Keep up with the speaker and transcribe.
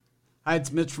Hi,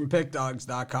 it's Mitch from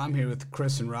PickDogs.com here with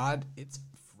Chris and Rod. It's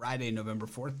Friday, November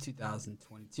 4th,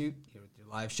 2022. Here with your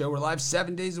live show. We're live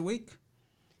 7 days a week,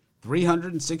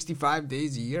 365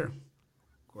 days a year.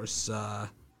 Of course,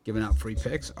 giving out free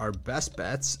picks. Our best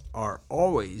bets are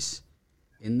always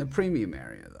in the premium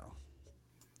area, though.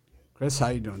 Chris, how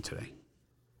you doing today?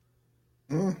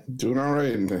 Doing all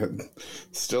right. And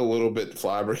still a little bit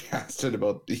flabbergasted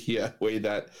about the way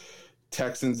that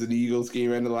Texans and Eagles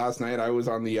game ended last night. I was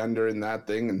on the under in that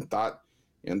thing and thought,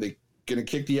 they're going to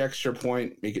kick the extra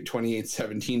point, make it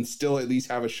 28-17, still at least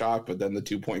have a shot, but then the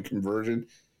 2-point conversion.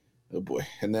 Oh, boy.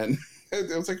 And then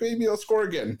it was like, maybe I'll score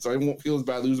again, so I won't feel as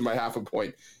bad losing by half a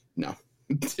point. No,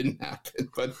 it didn't happen,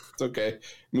 but it's okay.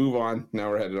 Move on. Now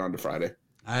we're headed on to Friday.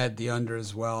 I had the under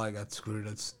as well. I got screwed.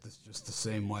 It's just the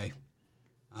same way.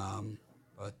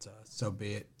 But so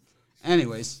be it.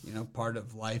 Anyways, part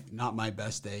of life, not my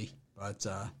best day. But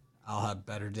I'll have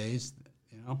better days,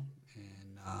 and I know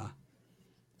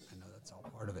that's all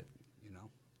part of it,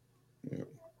 Yeah.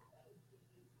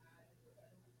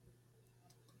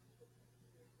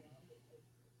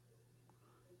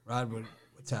 Rod,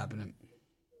 what's happening?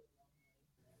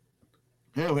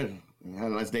 Yeah, we had a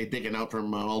nice day digging out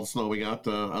from all the snow we got.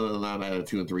 Other than that, I had a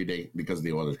 2 and 3 day because of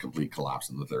the Oilers' complete collapse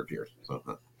in the third tier. So,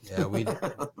 yeah, we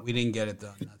didn't get it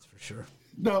done, that's for sure.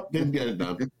 No, didn't get it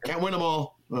done. Can't win them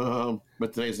all.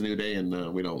 But today's a new day,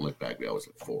 and we don't look back. We always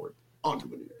look forward. On to a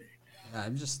new day. Yeah,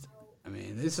 these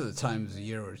are the times of the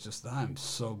year where it's just I'm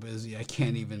so busy. I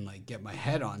can't even, get my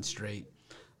head on straight.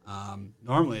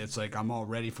 Normally, it's like I'm all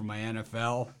ready for my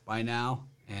NFL by now,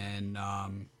 and I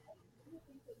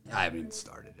haven't even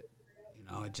started it.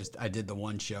 I did the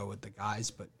one show with the guys,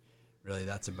 but really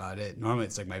that's about it. Normally,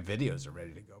 it's like my videos are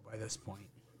ready to go by this point.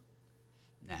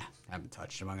 Nah, haven't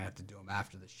touched them. I'm going to have to do them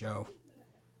after the show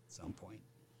at some point.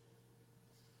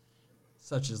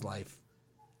 Such is life.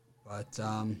 But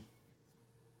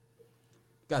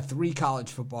got 3 college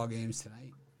football games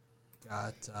tonight.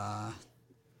 Got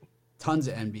tons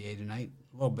of NBA tonight.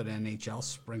 A little bit of NHL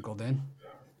sprinkled in.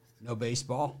 No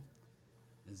baseball.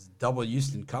 There's a double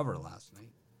Houston cover last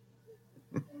night.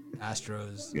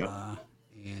 Astros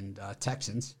and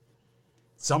Texans.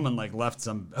 Someone left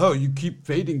some, you keep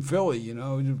fading Philly,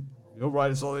 you'll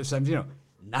ride us all this time.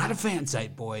 Not a fan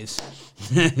site, boys.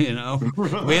 We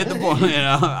had the point,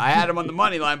 I had him on the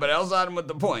money line, but I also had him with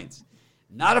the points.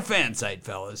 Not a fan site,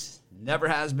 fellas. Never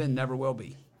has been, never will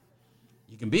be.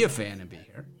 You can be a fan and be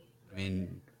here.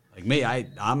 Like me,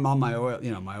 I'm on my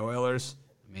my Oilers.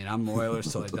 I'm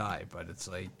Oilers till I die, but it's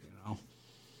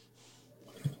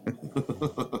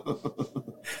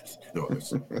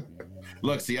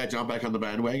Look, see, I jump back on the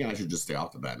bandwagon. I should just stay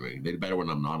off the bandwagon. They'd better when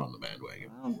I'm not on the bandwagon.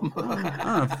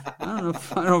 I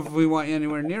don't know if we want you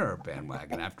anywhere near our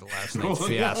bandwagon after last night's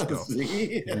fiasco.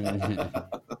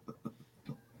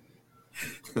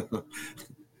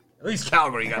 At least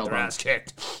Calgary got their ass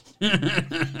kicked.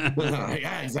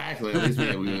 Yeah, exactly. At least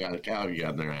we got a Calgary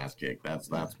got their ass kicked.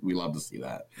 That's we love to see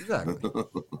that. Exactly.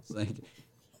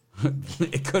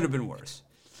 It could have been worse.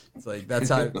 It's like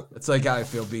how I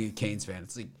feel being a Canes fan.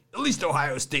 It's like at least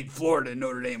Ohio State, Florida, and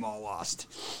Notre Dame all lost.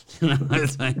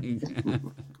 It's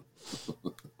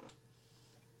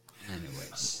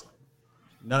anyways,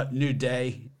 new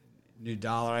day, new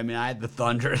dollar. I had the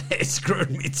Thunder. They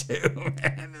screwed me too,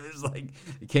 man. It was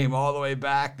it came all the way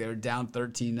back. They were down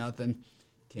 13-0.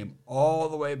 Came all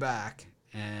the way back,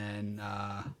 and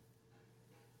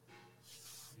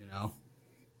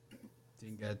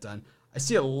didn't get it done. I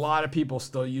see a lot of people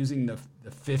still using the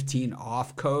 15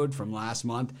 off code from last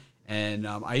month, and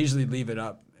I usually leave it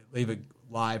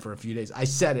live for a few days. I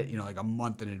set it, a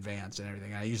month in advance and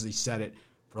everything. I usually set it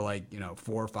for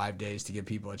 4 or 5 days to give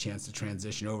people a chance to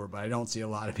transition over, but I don't see a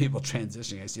lot of people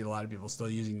transitioning. I see a lot of people still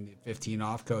using the 15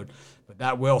 off code, but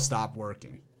that will stop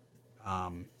working.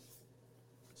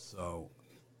 So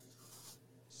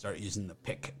start using the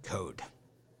pick code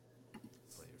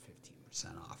for your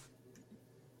 15% off.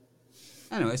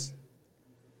 Anyways,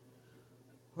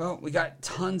 well, we got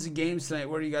tons of games tonight.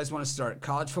 Where do you guys want to start?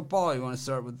 College football, or you want to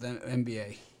start with the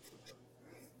NBA?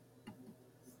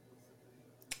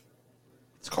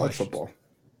 It's college football.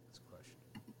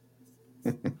 That's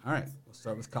a question. All right, we'll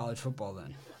start with college football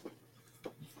then.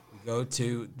 We go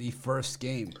to the first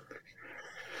game.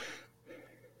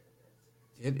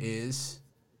 It is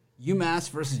UMass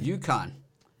versus UConn.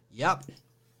 Yep,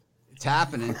 it's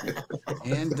happening.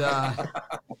 And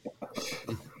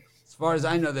as far as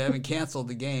I know, they haven't canceled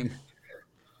the game.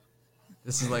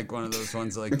 This is one of those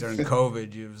ones during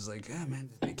COVID, you was man,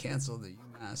 did they cancel the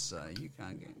UMass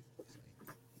UConn game?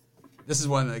 This is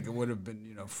one it would have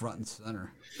been front and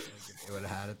center if they would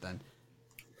have had it then.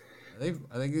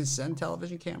 Are they going to send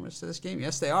television cameras to this game?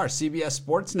 Yes, they are. CBS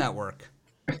Sports Network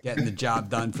getting the job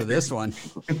done for this one.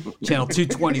 Channel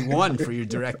 221 for your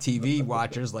DirecTV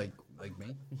watchers like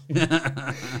me.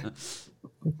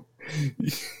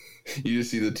 You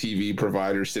just see the TV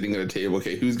provider sitting at a table.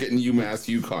 Okay, who's getting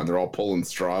UMass UConn? They're all pulling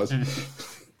straws.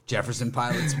 Jefferson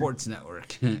Pilot Sports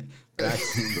Network.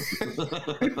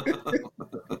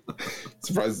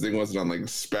 Surprised the thing wasn't on like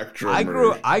Spectrum.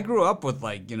 I grew up with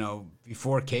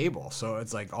before cable, so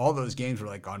it's like all those games were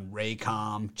like on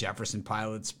Raycom, Jefferson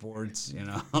Pilot Sports,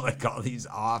 like all these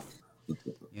off,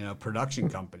 production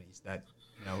companies that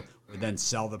would then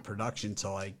sell the production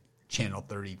to like Channel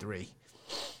 33.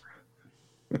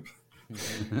 You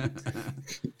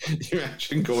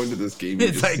imagine going to this game.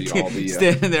 It's like see all the,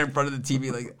 standing there in front of the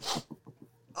TV, like,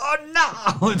 oh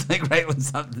no! It's like right when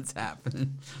something's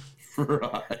happening.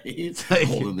 Right, like,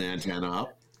 holding the antenna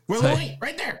up. Wait,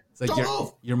 right there. It's like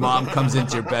your mom comes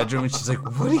into your bedroom and she's like,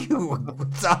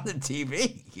 what's on the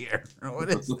TV here? What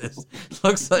is this?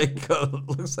 Looks like a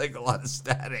lot of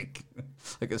static,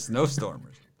 like a snowstorm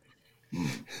or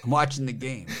something. I'm watching the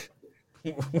game.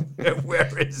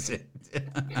 Where is it?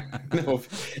 No,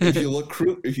 if you look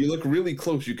really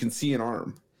close, you can see an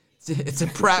arm. It's a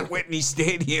Pratt Whitney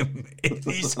Stadium in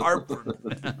East Hartford.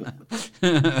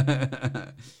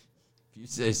 If you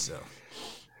say so.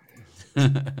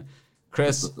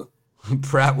 Chris,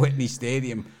 Pratt Whitney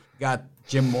Stadium got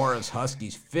Jim Mora's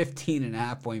Huskies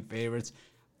 15.5-point favorites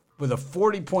with a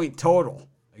 40-point total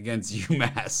against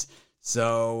UMass.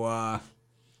 So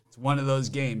it's one of those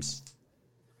games.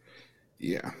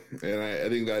 Yeah, and I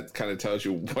think that kind of tells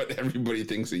you what everybody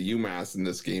thinks of UMass in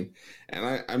this game,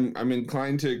 and I'm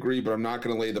inclined to agree, but I'm not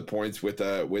going to lay the points with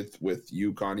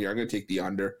UConn here. I'm going to take the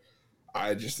under.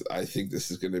 I think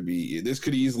this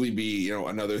could easily be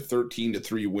another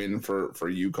 13-3 win for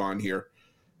UConn here.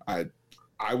 I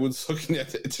was looking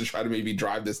at it to try to maybe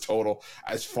drive this total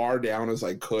as far down as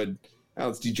I could. Now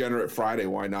it's Degenerate Friday.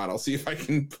 Why not? I'll see if I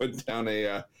can put down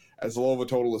as low of a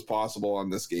total as possible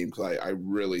on this game, because I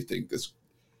really think this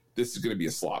is going to be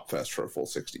a slop fest for a full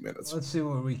 60 minutes. Let's see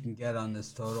what we can get on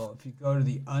this total. If you go to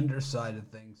the underside of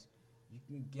things, you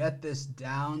can get this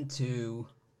down to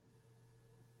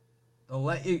they'll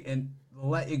let you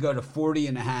go to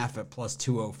 40.5 at plus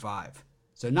 205.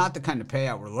 So not the kind of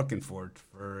payout we're looking for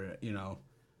an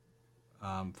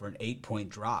 8-point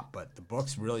drop, but the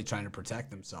book's really trying to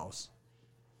protect themselves.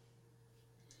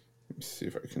 Let me see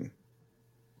if I can.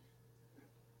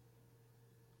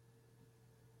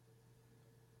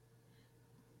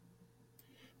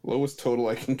 Lowest total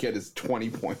I can get is 20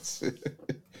 points. I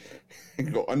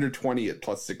can go under 20 at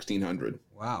plus 1,600.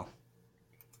 Wow.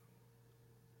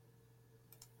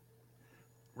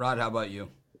 Rod, how about you?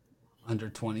 Under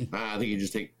 20? I think you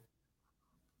just take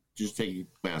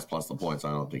UMass plus the points. I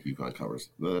don't think UConn covers.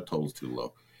 The total's too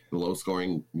low. The low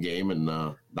scoring game and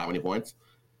that many points.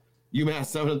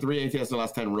 UMass 7-3 ATS in the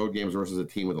last 10 road games versus a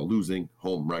team with a losing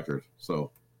home record. So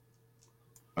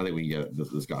I think we can get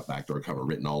this got backdoor cover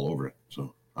written all over it.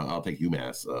 So I'll take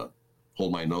UMass.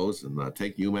 Hold my nose and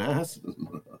take UMass.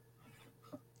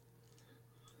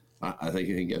 I think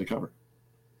you can get a cover.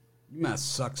 UMass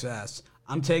sucks ass.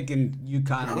 I'm taking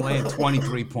UConn. I'm laying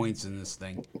 23 points in this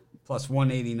thing, plus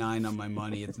 189 on my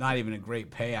money. It's not even a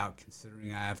great payout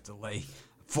considering I have to lay a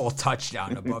full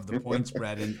touchdown above the point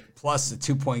spread and plus the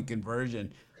 2-point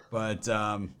conversion. But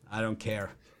I don't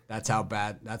care. That's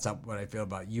what I feel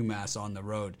about UMass on the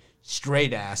road.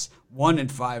 Straight ass,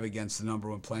 1-5 against the number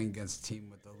one, playing against a team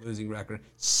with a losing record.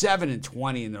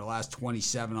 7-20 in their last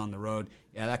 27 on the road.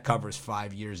 Yeah, that covers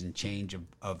 5 years and change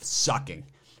of sucking.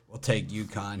 We'll take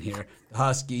UConn here. The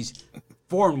Huskies,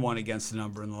 4-1 against the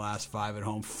number in the last 5 at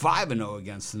home. 5-0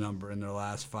 against the number in their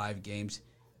last 5 games.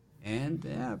 And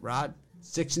yeah, Rod,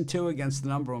 6-2 against the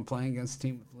number when playing against a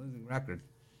team with a losing record.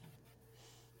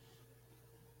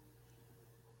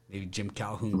 Maybe Jim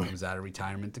Calhoun comes out of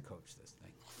retirement to coach this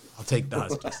thing. I'll take the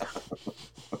Huskies.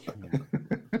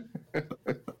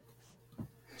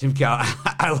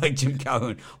 I like Jim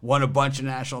Calhoun. Won a bunch of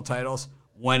national titles.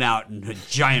 Went out in a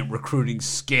giant recruiting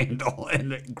scandal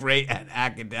and a great and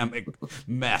academic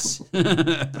mess.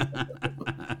 It's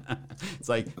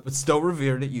like, but still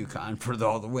revered at UConn for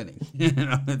all the winning.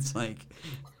 It's like,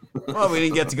 well, we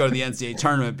didn't get to go to the NCAA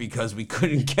tournament because we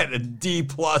couldn't get a D+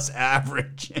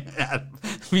 average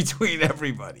between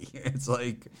everybody. It's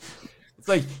like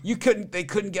they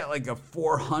couldn't get like a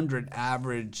 400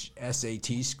 average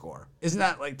SAT score. Isn't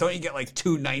that like, don't you get like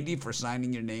 290 for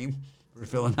signing your name? For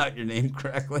filling out your name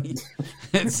correctly?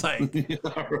 It's like,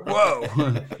 whoa.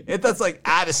 That's like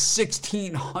out of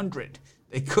 1,600,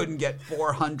 they couldn't get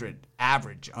 400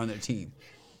 average on their team.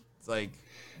 It's like,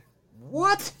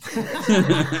 What?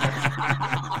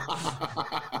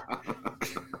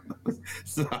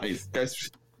 Nice.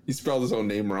 Guys, he spelled his own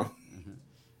name wrong.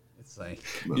 It's like,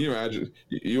 Can you imagine?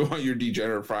 You want your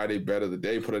Degenerate Friday bet of the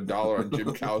day, put $1 on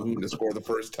Jim Calhoun to score the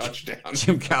first touchdown.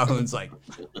 Jim Calhoun's like,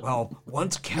 well,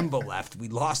 once Kemba left, we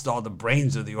lost all the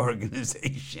brains of the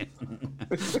organization.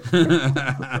 It's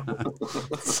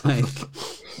like,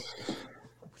 what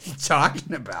are you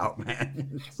talking about,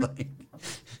 man? It's like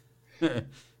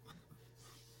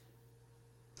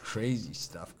crazy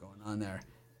stuff going on there.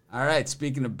 All right,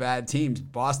 speaking of bad teams,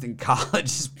 Boston College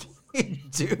is playing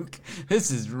Duke.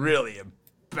 This is really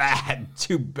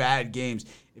two bad games.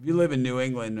 If you live in New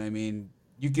England, I mean,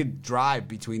 you could drive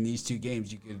between these two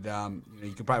games. You could,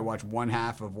 you could probably watch one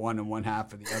half of one and one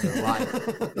half of the other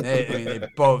live. They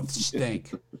both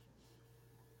stink.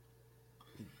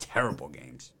 Terrible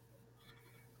games.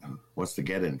 What's the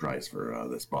get-in price for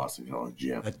this Boston College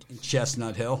gym? At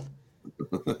Chestnut Hill.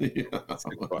 Yeah.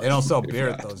 They don't sell beer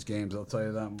at those games, I'll tell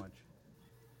you that much.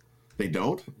 They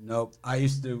don't? Nope. I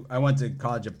went to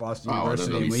college at Boston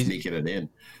University. They'll And be sneaking it in.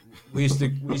 we used to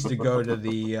go to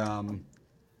the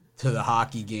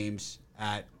hockey games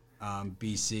at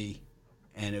BC,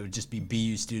 and it would just be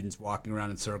BU students walking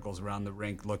around in circles around the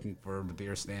rink looking for the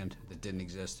beer stand that didn't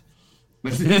exist. My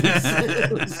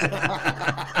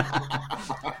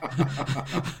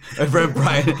friend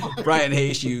Brian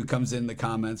Hayes, who comes in the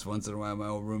comments once in a while, my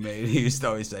old roommate, he used to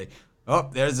always say, "Oh,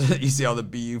 you see all the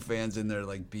BU fans in there,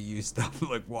 like BU stuff,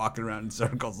 like walking around in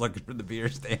circles looking for the beer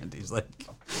stand." He's like,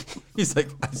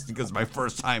 "That's because my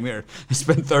first time here, I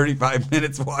spent 35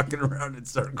 minutes walking around in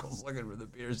circles looking for the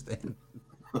beer stand."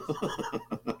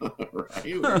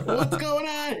 Right? What's going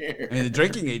on here? I mean, the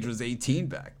drinking age was 18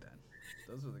 back then.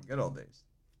 Those were the good old days.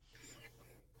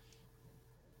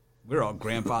 We were all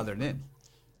grandfathered in.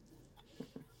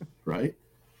 Right?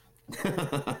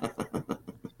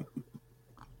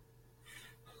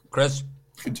 Chris,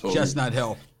 Totally. Chestnut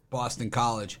Hill, Boston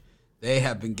College, they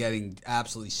have been getting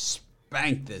absolutely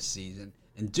spanked this season.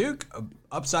 And Duke,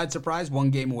 upside surprise, 1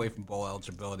 game away from bowl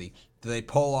eligibility. Do they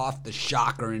pull off the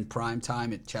shocker in prime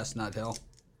time at Chestnut Hill?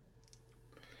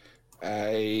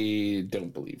 I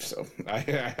don't believe so. I'm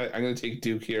going to take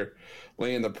Duke here,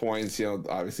 laying the points.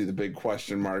 Obviously the big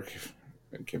question mark.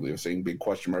 I can't believe I'm saying big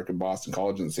question mark in Boston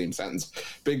College in the same sentence.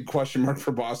 Big question mark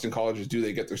for Boston College is, do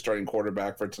they get their starting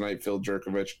quarterback for tonight? Phil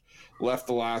Jurkovich left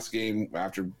the last game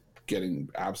after getting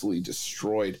absolutely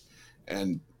destroyed,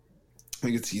 and I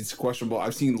think he's questionable.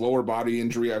 I've seen lower body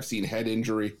injury. I've seen head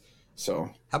injury. So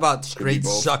how about straight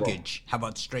suckage? How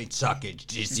about straight suckage?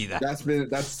 Did you see that?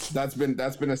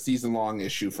 That's been a season long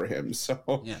issue for him.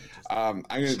 So yeah, I'm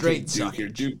going to take Duke here.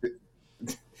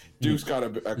 Duke's got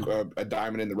a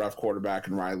diamond in the rough quarterback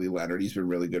in Riley Leonard. He's been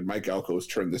really good. Mike Elko's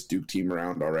turned this Duke team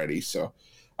around already. So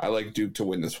I like Duke to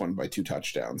win this one by 2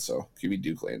 touchdowns. So give me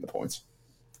Duke laying the points.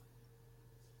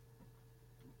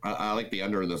 I like the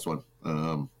under in this one.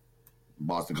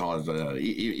 Boston College,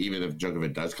 even if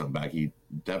Djokovic does come back, he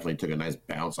definitely took a nice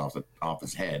bounce off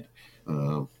his head.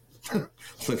 Looked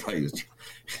like he was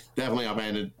definitely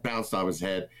upended, bounced off his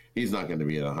head. He's not going to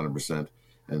be at 100%.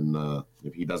 And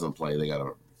if he doesn't play, they got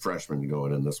a freshman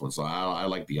going in this one. So I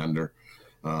like the under.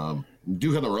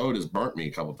 Duke on the road has burnt me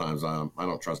a couple times. I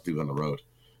don't trust Duke on the road.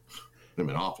 They've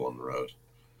been awful on the road.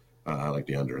 I like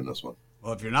the under in this one.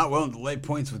 Well, if you're not willing to lay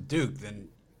points with Duke, then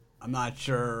I'm not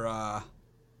sure.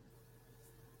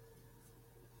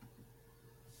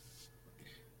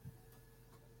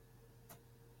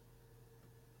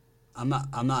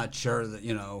 I'm not sure that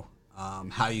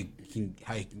how you can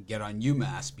get on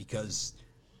UMass, because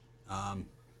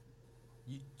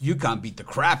UConn beat the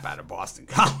crap out of Boston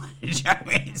College. I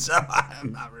mean, so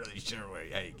I'm not really sure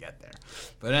how you get there.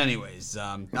 But anyways,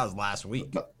 that was last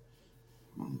week.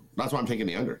 That's why I'm taking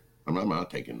the under. I'm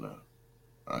not taking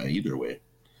either way.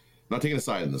 I'm not taking a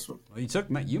side in this one. Well, you took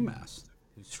UMass.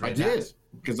 I did,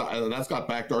 because that's got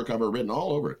backdoor cover written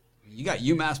all over it. You got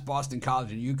UMass, Boston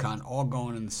College, and UConn all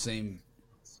going in the same,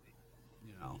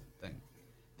 thing.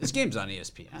 This game's on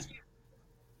ESPN.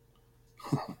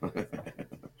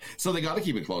 So they got to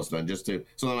keep it close then, so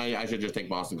then I should just take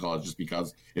Boston College just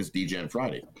because it's DGen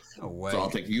Friday. No way. So I'll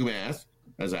take UMass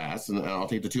as ass, and I'll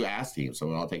take the 2 ass teams.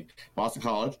 So I'll take Boston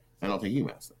College, and I'll take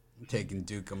UMass then. I'm taking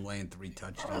Duke. I'm laying 3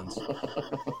 touchdowns.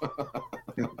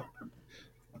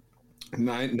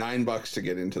 $9 to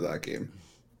get into that game.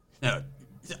 No,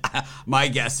 my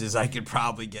guess is I could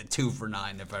probably get 2 for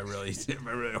 $9 if I really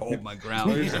hold my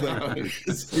ground. Here's the thing.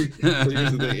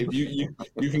 If you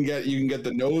can get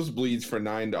the nosebleeds for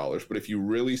 $9, but if you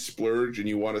really splurge and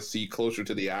you want to see closer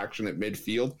to the action at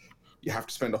midfield, you have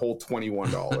to spend a whole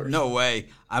 $21. No way.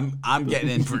 I'm getting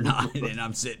in for 9, and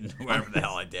I'm sitting wherever the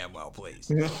hell I damn well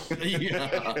please.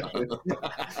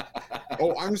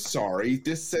 Oh, I'm sorry.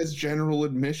 This says general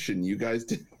admission. You guys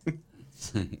did.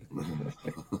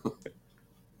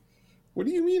 What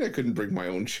do you mean I couldn't bring my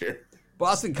own chair?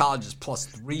 Boston College is plus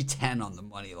 310 on the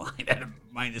money line at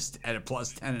a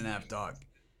plus 10.5 dog.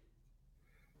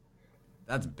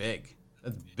 That's big.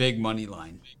 That's big money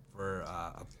line for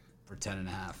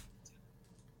 10.5.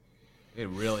 They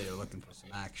really are looking for some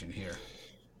action here.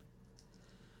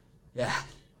 Yeah.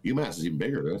 UMass is even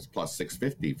bigger. That's plus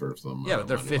 650 for some. Yeah, but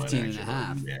they're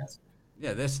 15.5. Yes.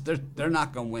 Yeah, they're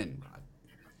not going to win.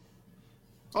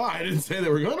 Oh, I didn't say they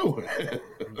were going to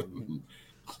win.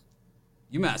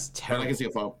 UMass terrible. And I can see a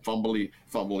fumbly,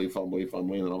 and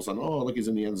then all of a sudden, oh, look, he's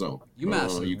in the end zone.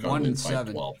 UMass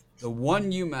 1-7. 12. The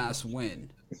one UMass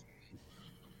win.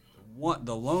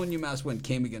 The lone UMass win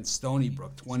came against Stony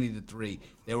Brook, 20-3.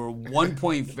 They were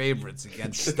 1-point favorites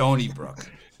against Stony Brook.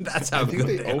 That's how good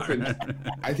they opened.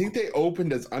 I think they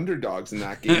opened as underdogs in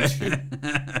that game too.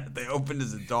 They opened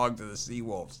as a dog to the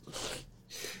Seawolves.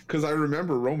 Because I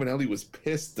remember Romanelli was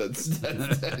pissed that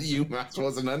UMass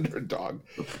was an underdog.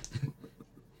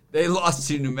 They lost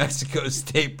to New Mexico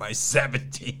State by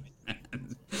 17.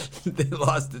 They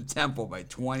lost to Temple by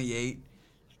 28.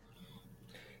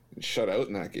 Shut out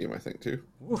in that game, I think, too.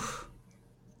 Oof.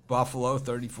 Buffalo,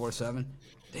 34-7.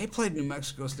 They played New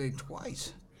Mexico State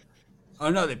twice. Oh,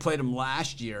 no, they played them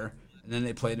last year, and then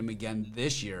they played them again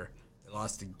this year. They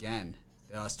lost again.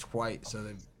 They lost twice. So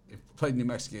they've played New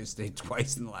Mexico State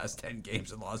twice in the last 10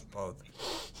 games and lost both.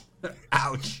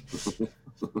 Ouch.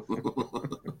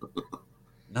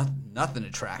 Nothing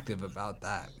attractive about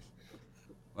that.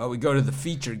 Well, we go to the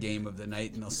feature game of the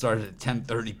night, and they'll start at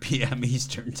 10:30 p.m.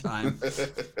 Eastern time.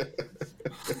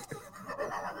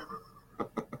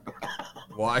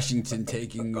 Washington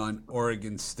taking on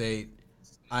Oregon State.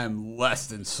 I am less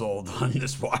than sold on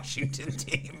this Washington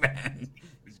team, man.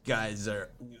 These guys are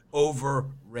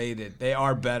overrated. They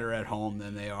are better at home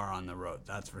than they are on the road,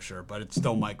 that's for sure. But it's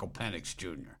still Michael Penix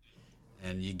Jr.,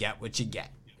 and you get what you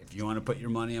get. If you want to put your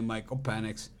money on Michael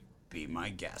Penix, be my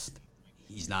guest.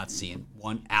 He's not seeing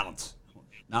 1 ounce,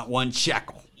 not 1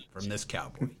 shekel from this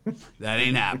Cowboy. That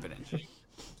ain't happening.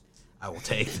 I will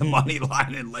take the money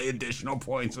line and lay additional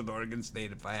points with Oregon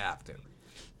State if I have to.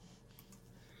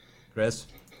 Chris?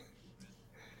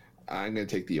 I'm going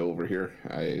to take the over here.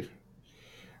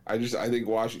 I think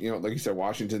Washington, like you said,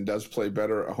 Washington does play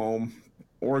better at home.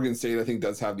 Oregon State, I think,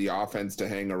 does have the offense to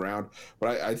hang around.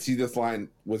 But I see this line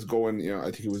was going,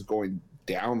 I think it was going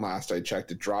down last I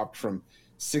checked. It dropped from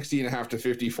 60.5 to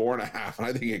 54.5, and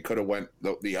I think it could have went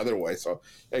the other way. So,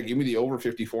 yeah, give me the over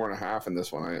 54.5 in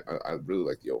this one. I really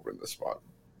like the over in this spot.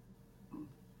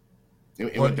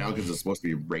 It went down because it's supposed to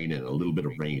be raining, a little bit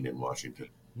of rain in Washington.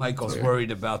 Michael's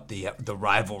worried about the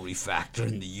rivalry factor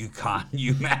in the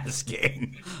UMass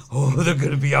game. Oh, they're going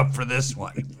to be up for this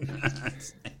one.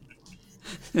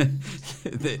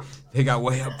 They got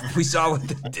way up. We saw what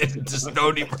they did to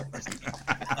Stony Brook.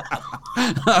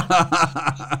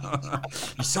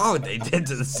 You saw what they did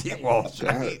to the Seawolves,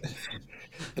 right?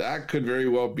 That could very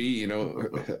well be,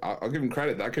 I'll give him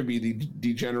credit. That could be the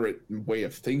degenerate way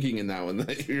of thinking in that one.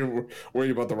 That you're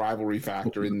worried about the rivalry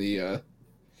factor in the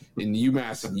in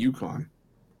UMass and UConn.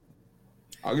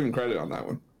 I'll give him credit on that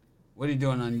one. What are you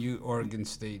doing on Oregon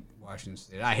State, Washington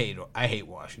State? I hate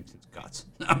Washington's guts.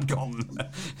 I'm going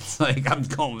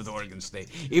with Oregon State,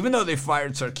 even though they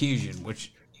fired Sarkisian,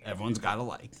 which everyone's got to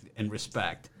like and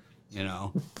respect.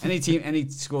 Any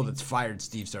school that's fired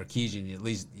Steve Sarkisian, at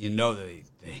least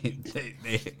they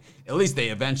at least they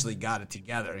eventually got it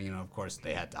together. Of course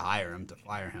they had to hire him to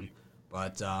fire him,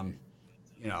 but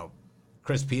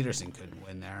Chris Peterson couldn't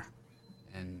win there,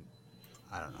 and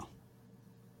I don't know,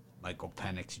 Michael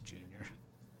Penix Jr.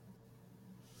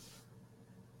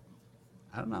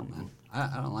 I don't know, man.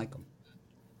 I don't like him.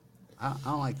 I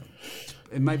don't like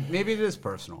him. Maybe it is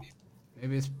personal.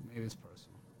 Maybe it's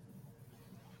personal.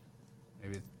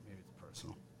 Maybe it's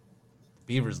personal.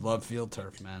 Beavers love field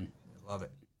turf, man. They love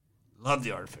it. Love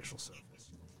the artificial surface.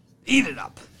 Eat it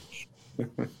up.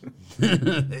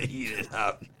 They eat it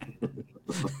up.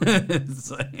 It's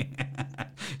like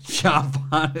chomp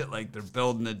on it like they're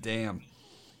building a dam.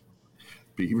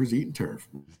 Beavers eating turf.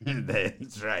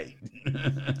 That's right.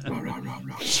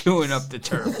 Chewing up the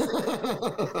turf.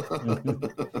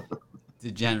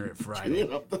 Degenerate Friday.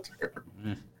 Chewing up the turf.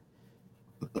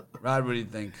 Rod, what do you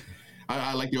think?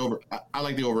 I like the over. I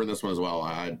like the over in this one as well.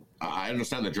 I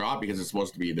understand the drop because it's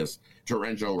supposed to be this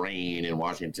torrential rain in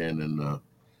Washington, and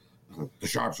the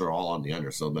Sharps are all on the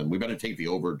under. So then we better take the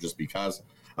over just because.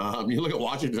 You look at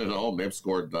Washington at home; they've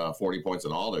scored 40 points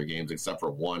in all their games except for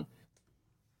one.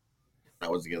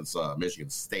 That was against Michigan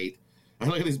State. And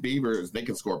look at these Beavers; they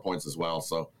can score points as well.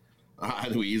 So I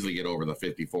think we easily get over the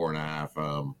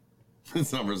 54.5.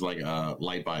 This number's like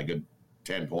light by a good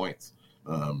 10 points.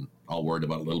 All worried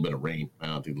about a little bit of rain. I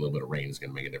don't think a little bit of rain is going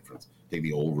to make a difference. Take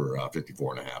the over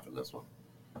 54.5 in this one.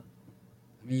 I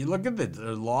mean, you look at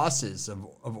the losses of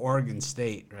Oregon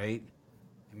State, right?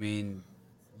 I mean,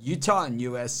 Utah and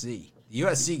USC. The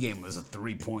USC game was a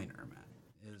 3-pointer, man.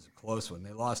 It was a close one.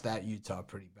 They lost at Utah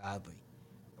pretty badly.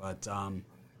 But,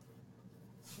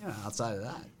 outside of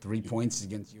that, 3 points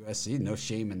against USC, no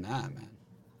shame in that, man.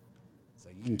 It's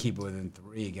like you can keep it within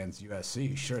 3 against USC.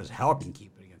 You sure as hell can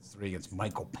keep it against 3 against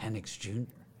Michael Penix Jr.,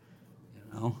 you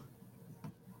know?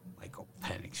 Michael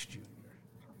Penix Jr.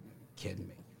 You're kidding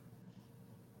me.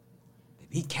 They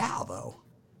beat Cal, though.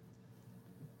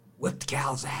 Whipped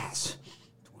Cal's ass.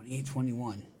 28-21.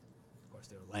 Of course,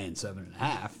 they were laying 7.5, so it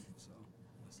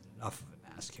wasn't enough of an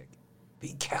ass kick.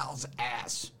 Beat Cal's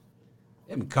ass.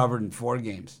 They haven't covered in 4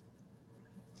 games.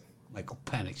 Michael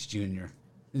Penix Jr.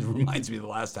 It reminds me of the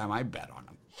last time I bet on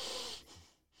him.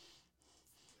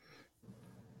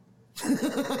 Michael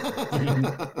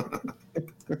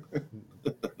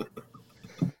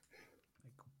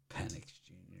Penix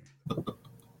Jr.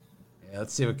 Yeah,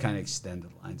 let's see what kind of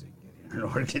extended lines we can get here in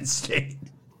Oregon State.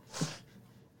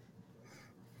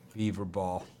 Beaver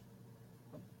ball.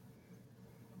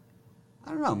 I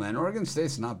don't know, man. Oregon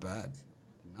State's not bad.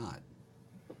 Not.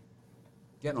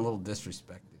 Getting a little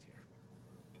disrespected here.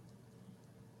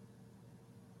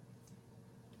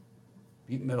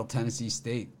 Beat Middle Tennessee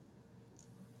State.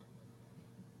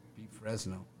 Beat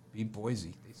Fresno. Beat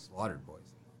Boise. They slaughtered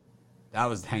Boise. That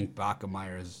was Hank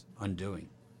Bachmeier's undoing.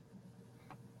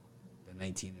 The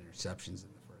 19 interceptions in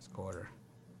the first quarter.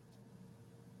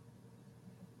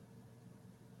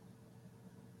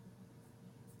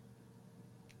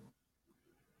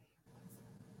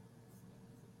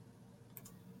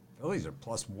 Phillies are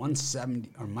plus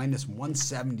 170 or minus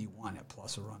 171 at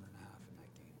plus a run and a half in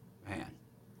that game. Man,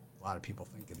 a lot of people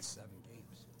thinking 7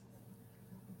 games.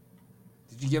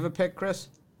 Did you give a pick, Chris?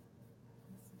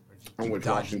 I'm with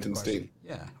Washington State.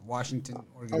 Yeah, Washington.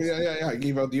 Oregon Oh State. yeah. I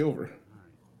gave out the over. All right.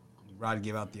 Rod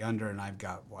gave out the under, and I've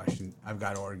got Washington. I've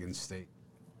got Oregon State.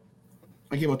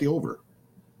 I gave out the over.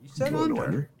 You said Going under.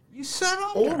 under. You said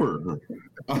under. Over.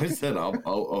 I said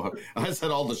I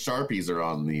said all the Sharpies are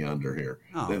on the under here.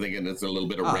 Oh. They're thinking it's a little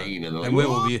bit of rain, and then we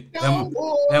will be then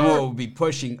we'll be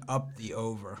pushing up the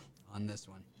over on this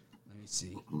one. Let me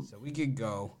see. So we could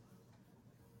go.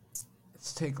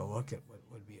 Let's take a look at what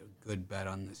would be a good bet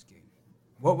on this game.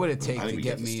 What would it take I think to we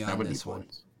get to me on 70 this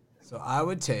points. one? So I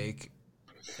would take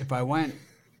if I went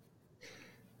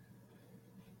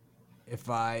if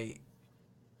I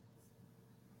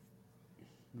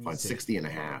Find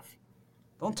 60.5.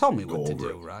 Don't tell me Go what to over do,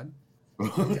 it. Rod.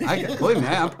 Believe me,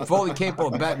 I'm fully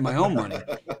capable of betting my own money.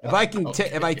 If I can,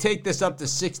 if I take this up to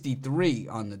 63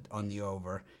 on the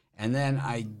over, and then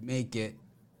I make it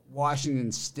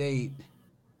Washington State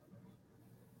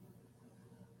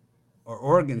or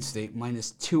Oregon State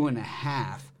minus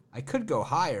 2.5, I could go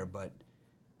higher, but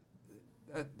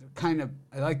I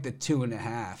like the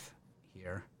 2.5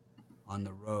 here on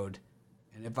the road,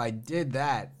 and if I did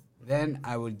that, then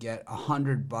I would get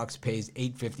 $100 pays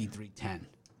 $853.10.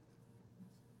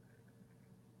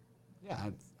 Yeah,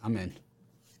 I'm in.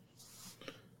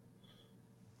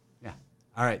 Yeah.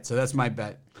 All right, so that's my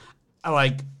bet.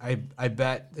 I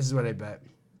bet, this is what I bet.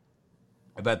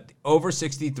 I bet over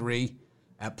 63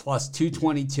 at plus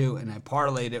 222, and I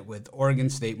parlayed it with Oregon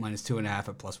State minus 2.5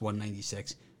 at plus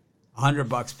 196.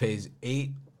 $100 pays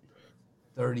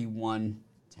 $831.10.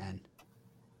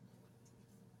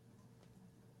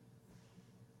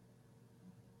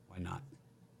 Why not?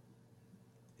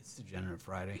 It's Degenerate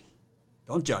Friday.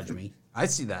 Don't judge me. I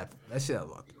see that. I see that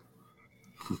look.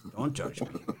 Don't judge me.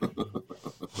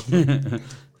 I'm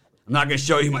not going to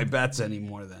show you my bets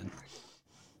anymore then.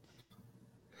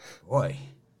 Boy.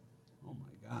 Oh,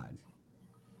 my God.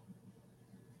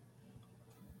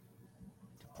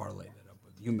 To parlay that up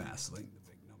with UMass laying the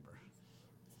big number.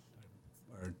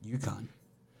 Or UConn.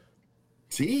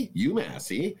 See? UMass,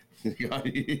 see? Yeah,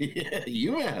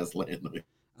 UMass laying.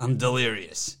 I'm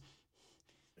delirious.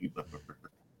 We go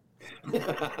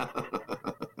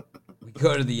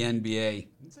to the NBA.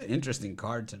 It's an interesting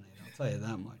card tonight, I'll tell you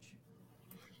that much.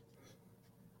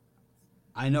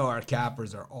 I know our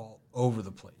cappers are all over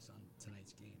the place on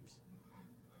tonight's games.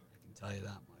 I can tell you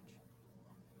that much.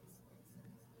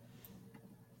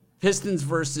 Pistons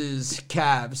versus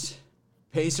Cavs.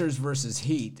 Pacers versus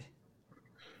Heat.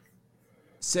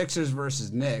 Sixers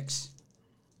versus Knicks.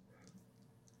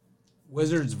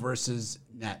 Wizards versus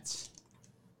Nets.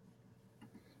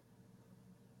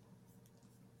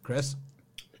 Chris?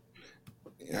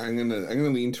 Yeah, I'm gonna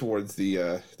lean towards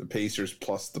the Pacers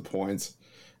plus the points.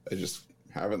 I just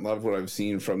haven't loved what I've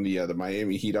seen from the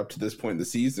Miami Heat up to this point in the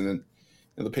season, and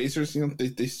the Pacers,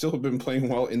 they still have been playing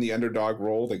well in the underdog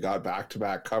role. They got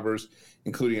back-to-back covers,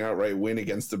 including an outright win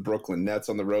against the Brooklyn Nets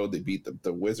on the road. They beat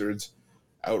the Wizards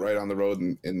outright on the road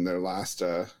in their last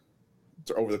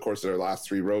over the course of their last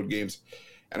 3 road games.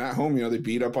 And at home, they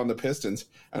beat up on the Pistons.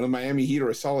 And the Miami Heat are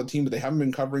a solid team, but they haven't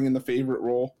been covering in the favorite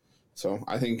role. So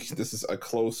I think this is a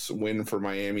close win for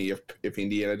Miami if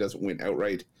Indiana doesn't win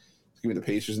outright. Give me the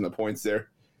Pacers and the points there.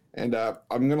 And I'm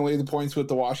going to lay the points with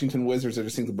the Washington Wizards. I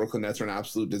just think the Brooklyn Nets are an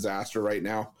absolute disaster right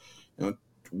now.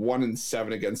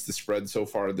 1-7 against the spread so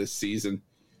far this season.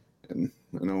 And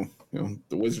I know,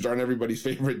 the Wizards aren't everybody's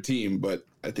favorite team, but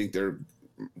I think they're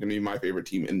going to be my favorite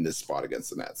team in this spot against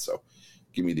the Nets. So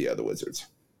give me the other Wizards.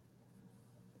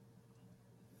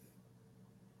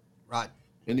 Right.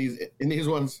 In these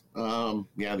ones, the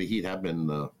Heat have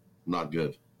been not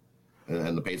good.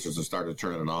 And the Pacers have started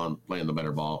turning it on, playing the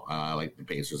better ball. I like the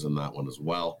Pacers in that one as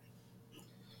well.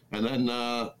 And then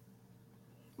the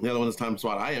other one is time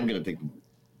spot. I am going to take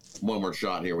one more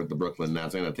shot here with the Brooklyn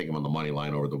Nets. I'm going to take them on the money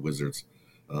line over the Wizards.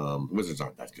 The Wizards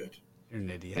aren't that good. You're an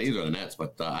idiot. These are the Nets,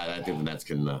 but I think the Nets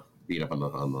can beat up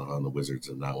on the Wizards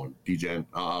in that one. DJ,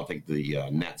 I'll take the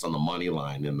Nets on the money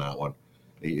line in that one.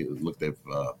 Look, they've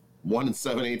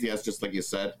 1-7 ATS, just like you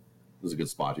said. This is a good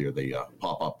spot here. They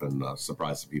pop up and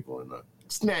surprise the people and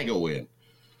snag a win.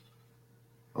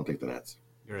 I'll take the Nets.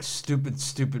 You're a stupid,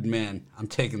 stupid man. I'm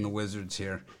taking the Wizards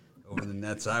here over the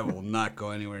Nets. I will not go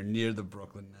anywhere near the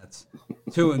Brooklyn Nets.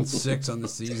 2-6 on the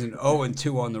season,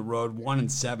 0-2 on the road,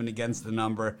 1-7 against the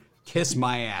number. Kiss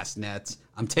my ass, Nets.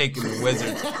 I'm taking the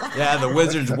Wizards. Yeah, the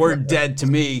Wizards were dead to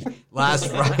me last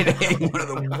Friday. One of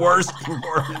the worst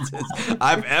performances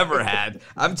I've ever had.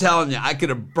 I'm telling you, I could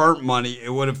have burnt money. It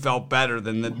would have felt better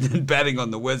than betting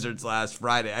on the Wizards last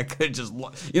Friday. I could have just,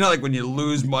 like when you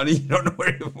lose money, you don't know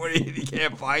where you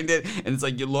can't find it. And it's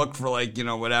like you look for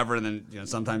whatever. And then,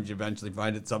 sometimes you eventually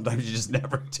find it. Sometimes you just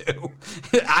never do.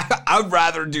 I'd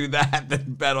rather do that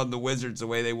than bet on the Wizards the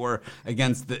way they were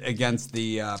against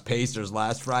the Pacers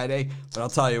last Friday. But I'll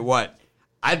tell you what,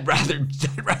 I'd rather do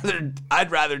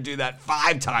that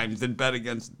 5 times than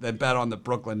bet on the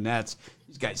Brooklyn Nets.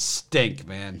 These guys stink,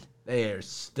 man. They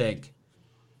stink.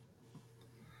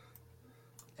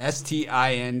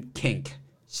 STIN kink.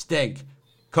 Stink.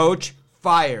 Coach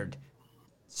fired.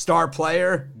 Star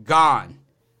player gone.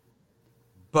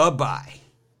 Bye-bye.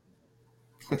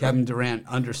 Kevin Durant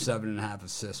under 7.5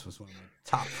 assists was one of my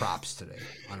top props today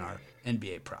on our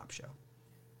NBA prop show.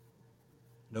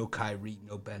 No Kyrie,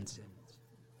 no Ben Simmons.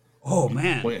 Oh,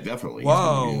 man. Well, yeah, definitely.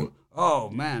 Whoa. Oh,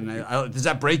 man. Is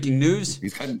that breaking news?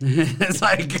 It's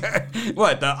like,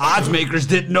 what? The odds makers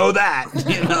didn't know that,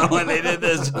 when they did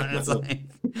this one. It's like,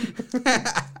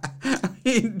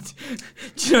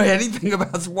 do you know anything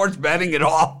about sports betting at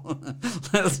all?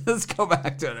 Let's go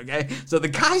back to it, okay? So the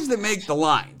guys that make the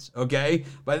lines, okay?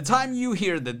 By the time you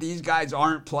hear that these guys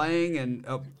aren't playing and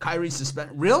Kyrie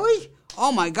suspended, really?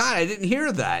 Oh, my God, I didn't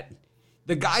hear that.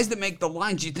 The guys that make the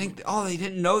lines, you think, they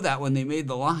didn't know that when they made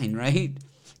the line, right?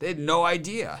 They had no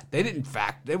idea.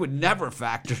 They would never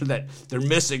factor that they're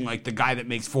missing like the guy that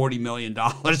makes $40 million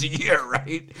a year,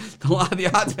 right? A lot of the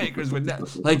odds makers would never.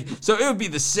 So it would be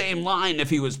the same line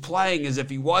if he was playing as if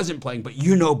he wasn't playing, but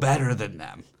you know better than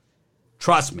them.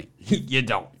 Trust me, you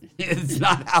don't. It's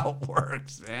not how it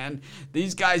works, man.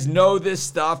 These guys know this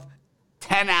stuff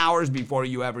 10 hours before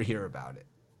you ever hear about it.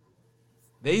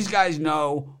 These guys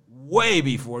know way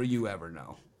before you ever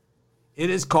know. It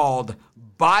is called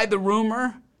buy the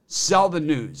rumor, sell the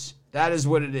news. That is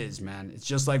what it is, man. It's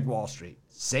just like Wall Street.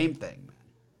 Same thing,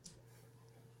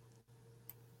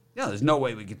 man. There's no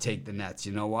way we could take the Nets.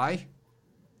 You know why?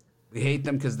 We hate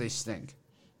them because they stink.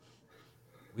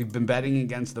 We've been betting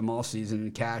against them all season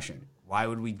and cashing. Why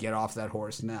would we get off that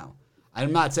horse now?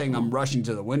 I'm not saying I'm rushing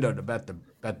to the window to bet the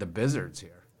Wizards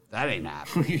here. That ain't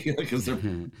happening. Because they're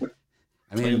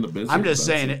I mean, I'm just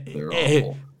saying,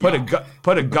 put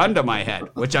a gun to my head,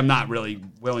 which I'm not really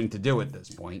willing to do at this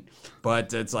point.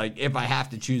 But it's like, if I have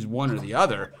to choose one or the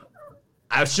other,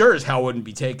 I sure as hell wouldn't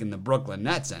be taking the Brooklyn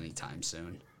Nets anytime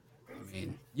soon. I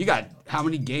mean, you got how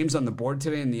many games on the board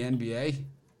today in the NBA?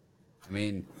 I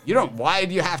mean, why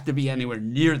do you have to be anywhere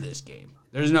near this game?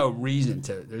 There's no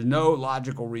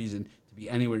logical reason to be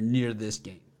anywhere near this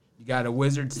game. You got a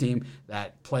Wizards team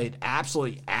that played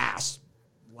absolutely ass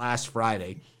last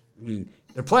Friday. I mean,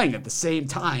 they're playing at the same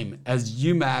time as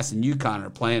UMass and UConn are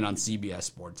playing on CBS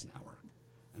Sports Network.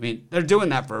 I mean, they're doing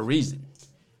that for a reason.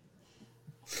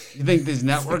 You think these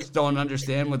networks don't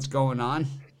understand what's going on?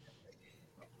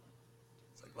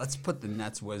 It's like, let's put the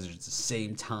Nets Wizards the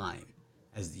same time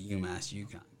as the UMass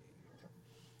UConn game.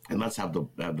 And let's have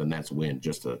the Nets win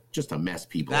just to mess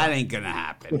people That up. ain't gonna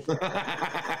happen.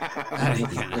 That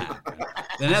ain't gonna happen.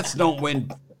 The Nets don't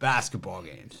win basketball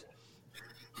games.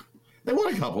 They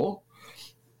won a couple.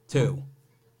 2.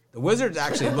 The Wizards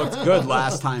actually looked good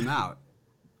last time out.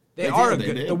 They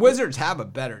did. The Wizards have a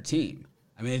better team.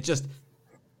 I mean, it's just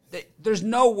there's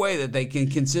no way that they can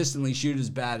consistently shoot as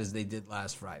bad as they did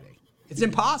last Friday. It's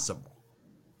impossible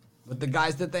with the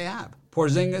guys that they have.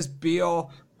 Porzingis,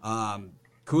 Beal,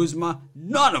 Kuzma,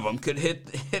 none of them could hit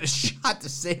a shot to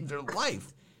save their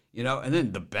life. You know, and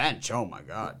then the bench, oh my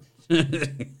God.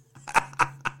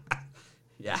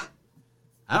 Yeah.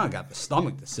 I don't got the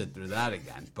stomach to sit through that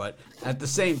again. But at the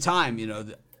same time, you know,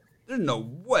 there's no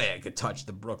way I could touch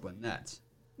the Brooklyn Nets.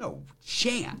 No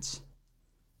chance.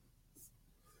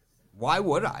 Why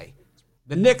would I?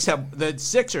 The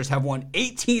Sixers have won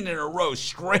 18 in a row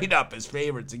straight up as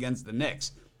favorites against the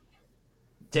Knicks.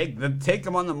 Take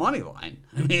them on the money line.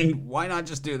 I mean, why not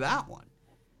just do that one?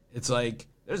 It's like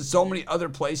there's so many other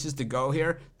places to go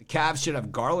here. The Cavs should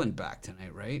have Garland back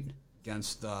tonight, right?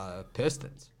 Against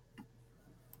Pistons.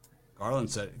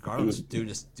 Garland's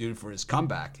due for his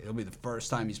comeback. It'll be the first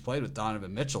time he's played with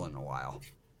Donovan Mitchell in a while.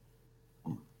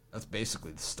 That's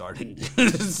basically the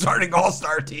starting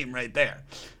all-star team right there.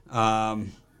 I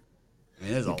mean,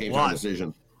 there's a Game lot. time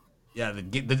decision. Yeah,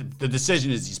 the decision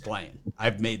is he's playing.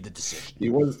 I've made the decision. He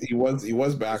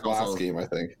was back last game, I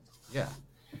think. Yeah,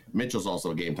 Mitchell's also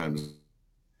a game time.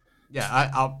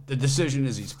 yeah. The decision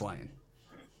is he's playing.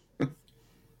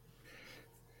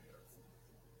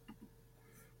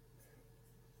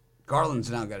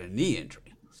 Garland's now got a knee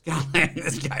injury.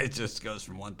 This guy just goes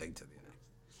from one thing to the next.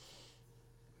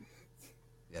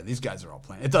 Yeah, these guys are all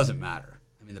playing. It doesn't matter.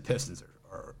 I mean, the Pistons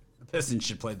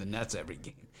should play the Nets every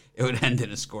game. It would end in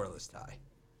a scoreless tie.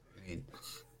 I mean,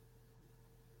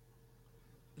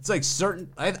 it's like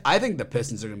certain. I think the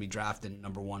Pistons are going to be drafted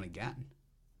number 1 again.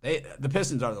 The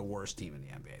Pistons are the worst team in the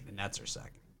NBA. The Nets are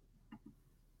second.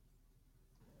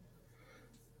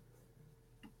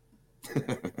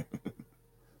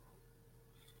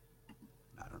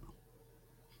 I don't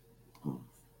know.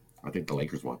 I think the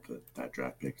Lakers want that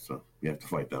draft pick, so you have to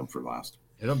fight them for last.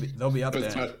 They'll be up But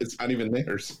there. it's not even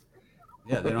theirs.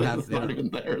 Yeah, they don't have. It's not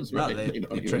even theirs, No, right?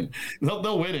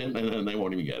 They'll win it, and then they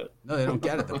won't even get it. No, they don't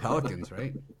get it. The Pelicans,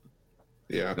 right?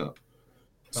 Yeah. No.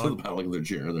 So the Pelicans are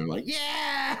cheering. They're like,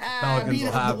 "Yeah!" Pelicans beat will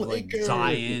up have the like Lakers."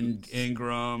 Zion,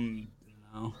 Ingram,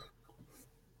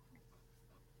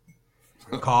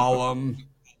 McCollum,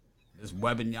 this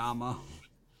Wembanyama.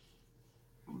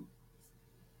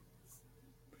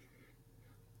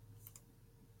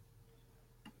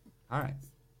 All right.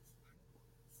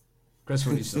 Chris,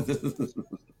 what do you say?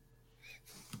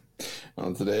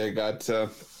 Today I got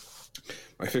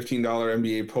my $15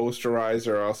 NBA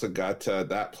posterizer. I also got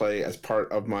that play as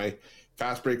part of my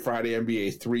Fast Break Friday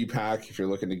NBA 3-pack if you're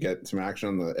looking to get some action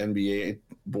on the NBA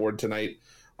board tonight.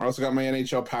 I also got my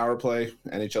NHL Power Play.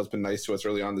 NHL's been nice to us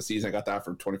early on in the season. I got that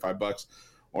for $25.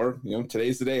 Or,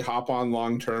 today's the day. Hop on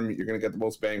long term. You're going to get the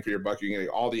most bang for your buck. You're going to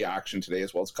get all the action today,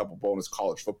 as well as a couple bonus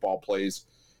college football plays.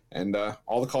 And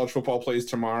all the college football plays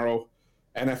tomorrow,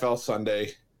 NFL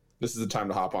Sunday. This is the time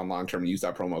to hop on long term and use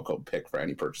that promo code PICK for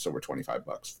any purchase over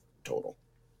 $25 total.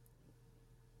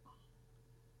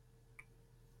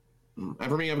 And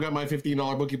for me, I've got my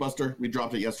 $15 Bookie Buster. We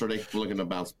dropped it yesterday. We're looking to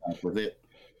bounce back with it.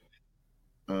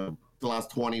 The last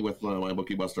 20 with my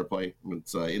Bookie Buster play.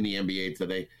 It's in the NBA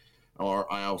today. Or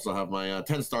I also have my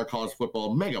 10-star college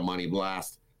football mega money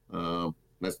blast.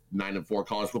 That's 9-4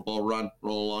 college football run.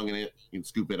 Roll along in it. You can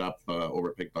scoop it up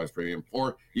over at Pick Dogs Premium.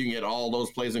 Or you can get all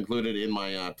those plays included in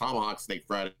my Tomahawk Steak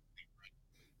Friday.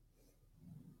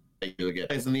 You'll get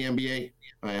plays in the NBA.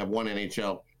 I have one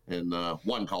NHL and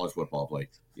one college football play.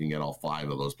 You can get all 5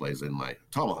 of those plays in my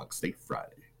Tomahawk Steak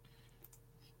Friday.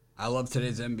 I love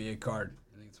today's NBA card.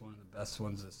 I think it's one of the best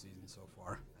ones this season so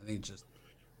far. I think it's just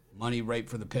money right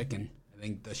for the picking. I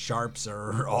think the Sharps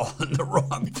are all in the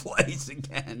wrong place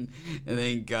again. I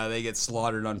think they get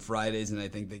slaughtered on Fridays, and I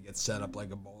think they get set up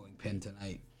like a bowling pin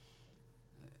tonight.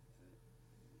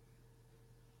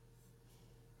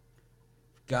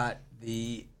 Got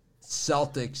the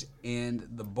Celtics and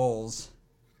the Bulls.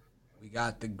 We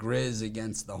got the Grizz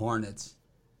against the Hornets.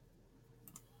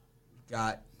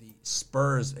 Got the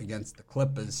Spurs against the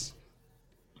Clippers.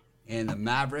 And the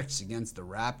Mavericks against the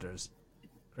Raptors.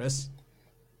 Chris?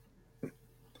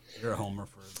 You're a homer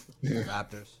for the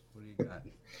Raptors. What do you got?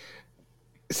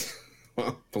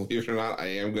 Well, believe it or not, I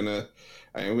am gonna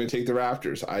take the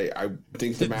Raptors. I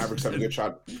think the Mavericks have a good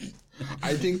shot.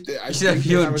 I think that You should have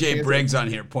you and Jay Briggs on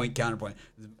here, point counterpoint.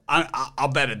 I'll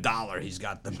bet $1 he's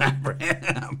got the Mavericks.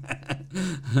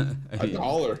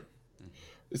 $1.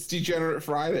 It's Degenerate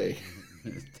Friday.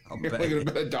 I'll You're bet. only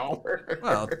gonna bet $1.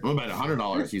 Well, I'll bet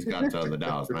 $100 he's got the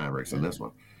Dallas Mavericks in this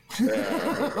one. And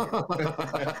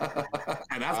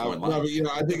that's going No, live. but, you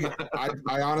know,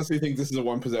 I honestly think this is a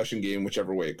 1-possession game,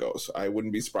 whichever way it goes. I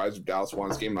wouldn't be surprised if Dallas won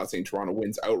this game. I'm not saying Toronto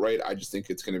wins outright. I just think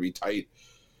it's going to be tight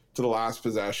to the last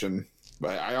possession.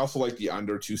 But I also like the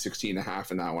under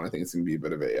 216.5 in that one. I think it's going to be a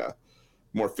bit of a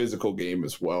more physical game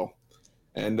as well.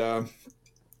 And I'm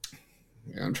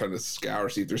trying to scour,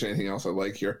 see if there's anything else I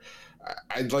like here.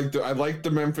 I like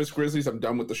the Memphis Grizzlies. I'm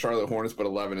done with the Charlotte Hornets, but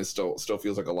 11 is still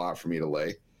feels like a lot for me to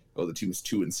lay. Oh, the team's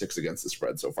 2-6 against the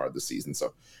spread so far this season.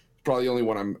 So probably the only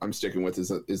one I'm sticking with is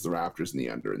the Raptors and the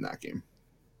under in that game.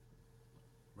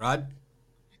 Rod?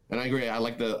 And I agree. I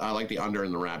like the under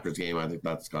in the Raptors game. I think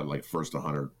that's got like first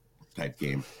 100 type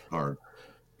game, hard,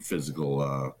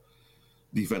 physical,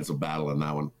 defensive battle in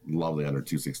that one. Love the under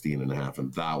 216.5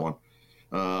 in that one.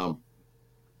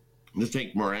 Just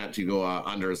take Morant to go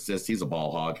under assist. He's a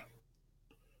ball hog.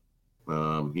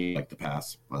 He like to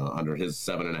pass under his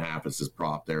 7.5 is his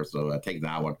prop there. So take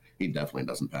that one. He definitely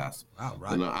doesn't pass. Wow,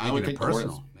 Rod. And, I would take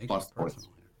personal. Torrance plus points.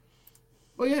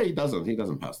 Well, yeah, he doesn't. He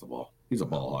doesn't pass the ball. He's a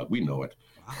ball hog. We know it.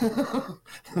 Wow.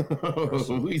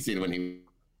 We seen when he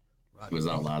was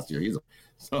out last year.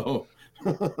 Well,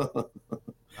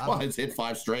 it's hit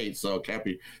 5 straight, so it can't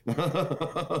be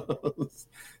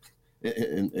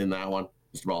in that one.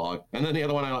 Mr. Ball hog. And then the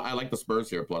other one, I like the Spurs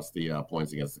here plus the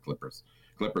points against the Clippers.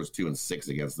 Clippers 2-6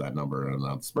 against that number,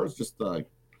 and Spurs just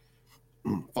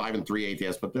 5-3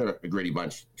 ATS, but they're a gritty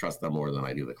bunch. Trust them more than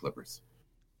I do the Clippers.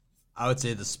 I would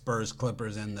say the Spurs,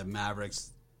 Clippers, and the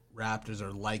Mavericks, Raptors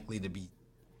are likely to be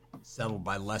settled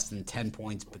by less than 10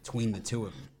 points between the two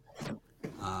of them.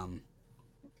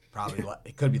 Probably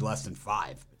it could be less than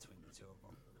 5 between the two of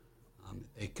them.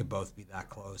 They could both be that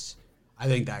close. I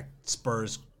think that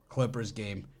Spurs Clippers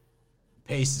game,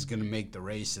 pace is going to make the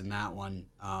race in that one.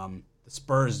 The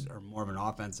Spurs are more of an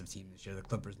offensive team this year. The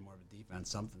Clippers more of a defense.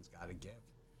 Something's got to give.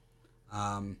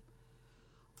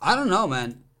 I don't know,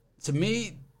 man. To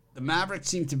me, the Mavericks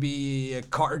seem to be a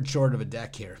card short of a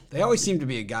deck here. They always seem to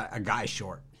be a guy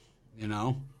short, you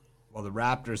know? Well, the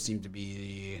Raptors seem to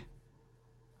be,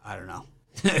 I don't know.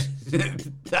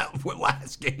 That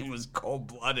last game was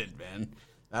cold-blooded, man.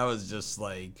 That was just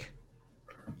like,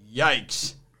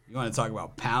 yikes. You want to talk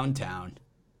about Pound Town.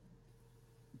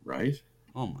 Right?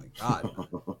 Oh, my God.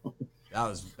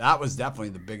 That was definitely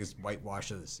the biggest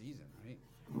whitewash of the season, right?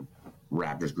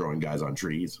 Raptors growing guys on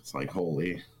trees. It's like,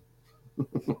 holy.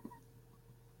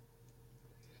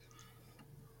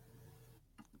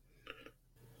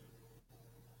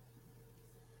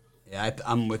 Yeah,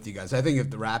 I'm with you guys. I think if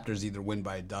the Raptors either win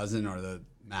by a dozen or the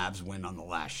Mavs win on the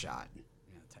last shot,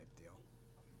 type deal,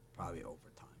 probably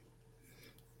overtime.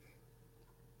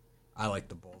 I like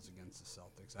the Bulls against the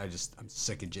Celtics. I'm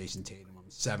sick of Jason Tatum. I'm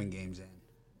 7 games in.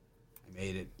 I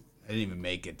made it. I didn't even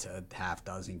make it to half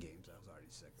dozen games. I was already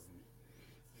sick of him.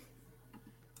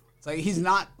 It's like he's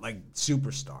not like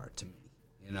superstar to me,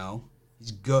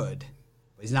 He's good,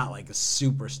 but he's not like a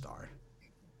superstar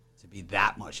to be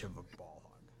that much of a ball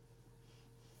hog.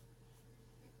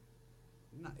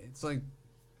 It's like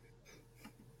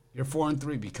you're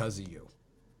 4-3 because of you.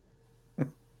 It's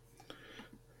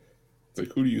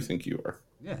like, who do you think you are?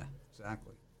 Yeah,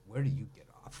 exactly. Where do you get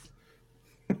off?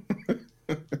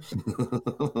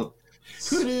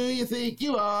 Who do you think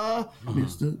you are,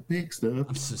 Mr. Big Stuff?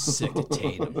 I'm so sick of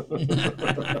Tatum.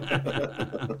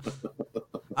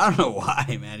 I don't know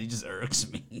why, man. He just irks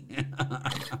me. He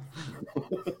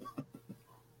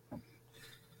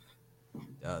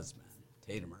does, man.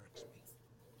 Tatum irks me.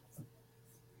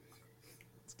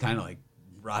 It's kind of like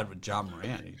Rod with John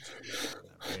Moran. He's got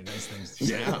very nice things to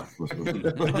say. Yeah.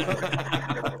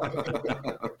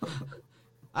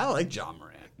 I like John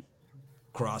Moran.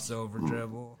 Crossover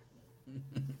dribble.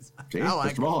 See, I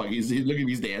like Mr. Ball,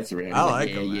 he's dancing around. I like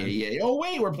yeah, him, man. yeah. Oh,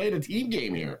 wait, we're playing a team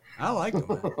game here. I like him,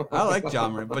 man. I like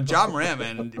John Moran. But John Moran,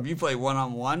 man, if you play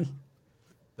one-on-one,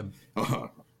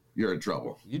 You're in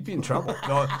trouble. you'd be in trouble.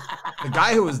 The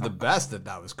guy who was the best at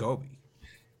that was Kobe.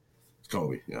 It's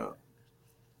Kobe, yeah.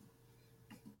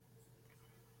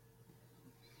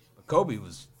 But Kobe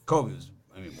was,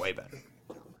 way better than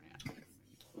John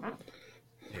Moran.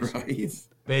 Right?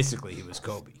 Basically, he was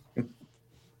Kobe.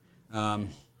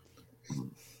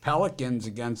 Pelicans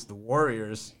against the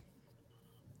Warriors.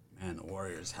 Man, the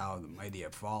Warriors, how the mighty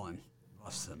have fallen.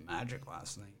 Lost to the Magic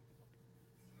last night.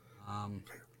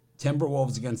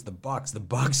 Timberwolves against the Bucks. The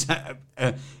Bucks,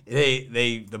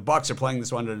 the Bucks are playing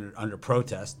this one under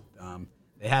protest.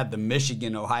 They had the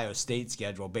Michigan-Ohio State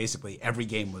schedule. Basically, every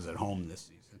game was at home this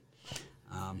season.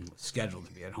 Scheduled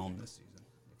to be at home this season. They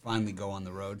finally go on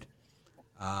the road.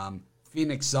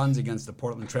 Phoenix Suns against the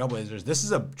Portland Trailblazers. This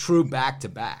is a true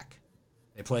back-to-back.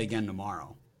 They play again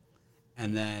tomorrow.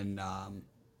 And then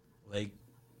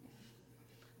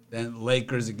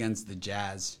Lakers against the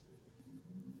Jazz.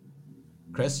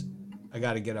 Chris, I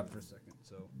got to get up for a second.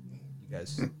 So you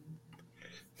guys...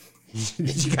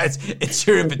 You guys, it's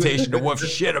your invitation to woof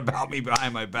shit about me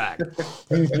behind my back.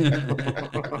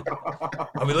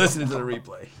 I'll be listening to the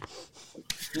replay.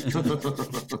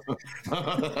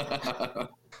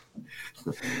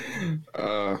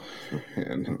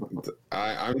 And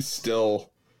I'm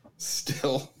still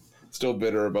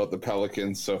bitter about the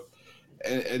Pelicans. So,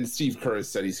 and Steve Kerr has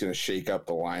said he's going to shake up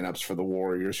the lineups for the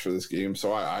Warriors for this game.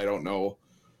 So I don't know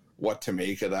what to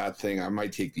make of that thing. I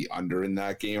might take the under in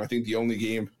that game. I think the only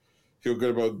game feel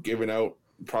good about giving out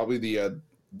probably the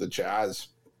Jazz,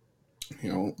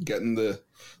 getting the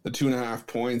 2.5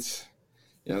 points.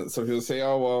 Some people say,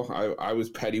 oh, well, I was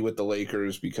petty with the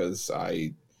Lakers because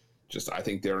I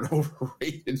think they're an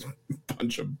overrated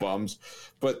bunch of bums.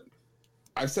 But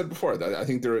I've said before that I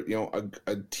think they're,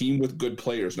 a team with good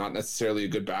players, not necessarily a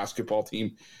good basketball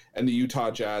team. And the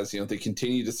Utah Jazz, they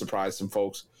continue to surprise some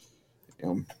folks.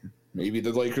 Maybe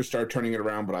the Lakers start turning it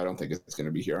around, but I don't think it's going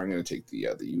to be here. I'm going to take the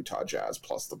Utah Jazz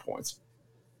plus the points.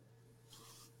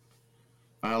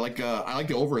 I like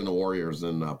the over in the Warriors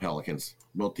and Pelicans.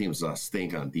 Both teams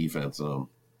stink on defense. The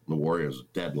Warriors are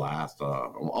dead last.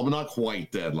 I'm not quite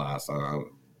dead last.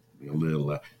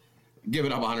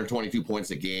 Giving up 122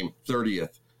 points a game,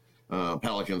 30th.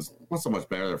 Pelicans not so much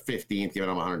better. They're 15th, giving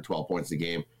up 112 points a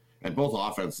game. And both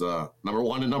offense, number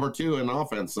 1 and number 2 in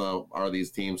offense are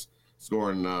these teams.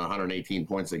 Scoring 118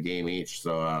 points a game each.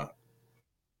 So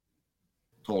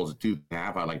totals of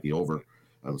 2.5. I like the over.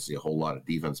 I don't see a whole lot of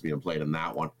defense being played in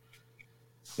that one.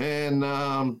 And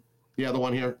the other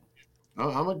one here.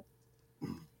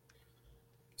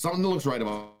 Something that looks right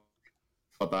about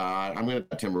that. I'm going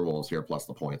to Timberwolves here plus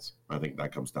the points. I think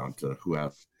that comes down to who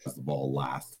has the ball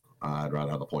last. I'd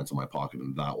rather have the points in my pocket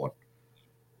than that one.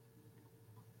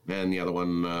 And the other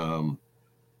one,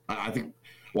 I think...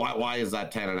 Why is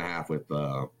that 10.5 with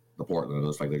the Portland? It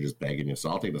looks like they're just begging you. So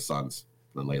I'll take the Suns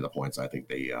and lay the points. I think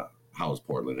they house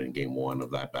Portland in game 1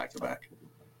 of that back-to-back.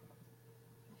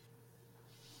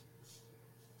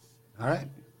 All right.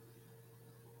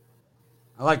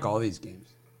 I like all these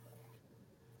games.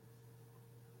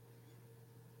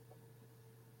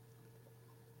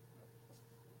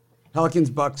 Pelicans,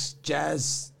 Bucks,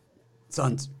 Jazz,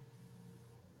 Suns.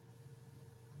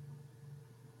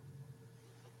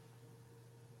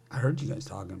 I heard you guys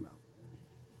talking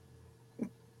about.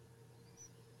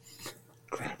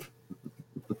 Crap.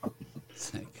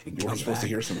 You were supposed to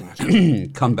hear some of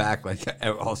that. Come back like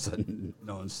all of a sudden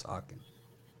no one's talking.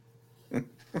 All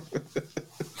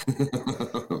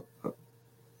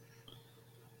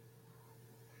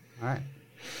right.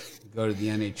 Go to the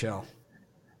NHL.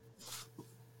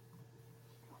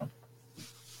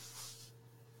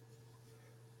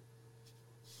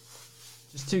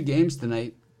 Just 2 games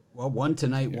tonight. Well, one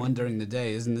tonight, one during the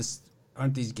day.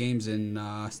 Aren't these games in,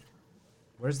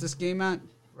 where's this game at,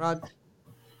 Rod?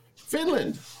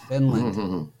 Finland.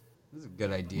 Mm-hmm. This is a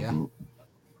good idea.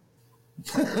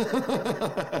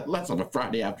 That's on a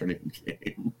Friday afternoon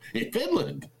game in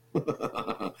Finland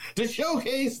to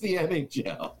showcase the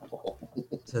NHL.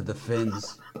 To the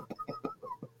Finns.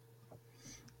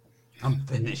 I'm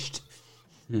finished.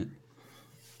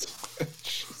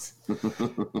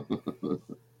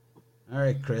 All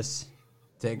right, Chris,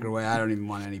 take her away. I don't even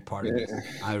want any part of this.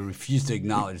 I refuse to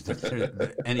acknowledge that there's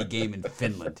any game in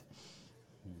Finland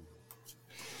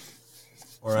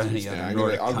or any other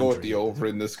Nordic I'll country. go with the over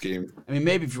in this game. I mean,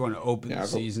 maybe if you want to open the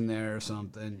season there or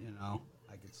something, I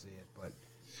could see it. But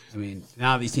I mean,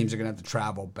 now these teams are going to have to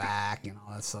travel back and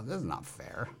all that stuff. This is not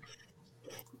fair.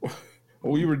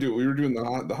 Well, we were doing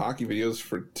the hockey videos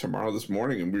for tomorrow this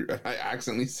morning, and I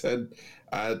accidentally said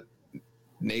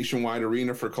Nationwide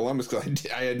Arena for Columbus because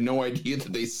I had no idea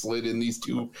that they slid in these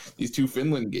two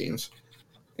Finland games.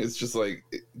 It's just like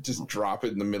just drop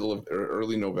it in the middle of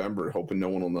early November, hoping no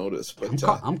one will notice. But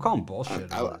I'm calling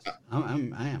bullshit. I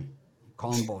am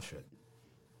calling bullshit.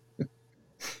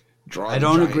 I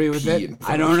don't agree with it.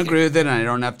 I don't agree with it, and I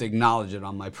don't have to acknowledge it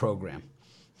on my program.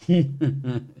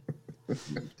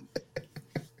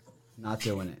 Not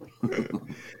doing it.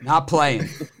 Not playing.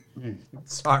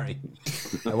 Sorry.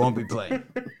 I won't be playing.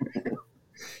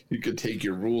 You could take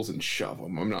your rules and shove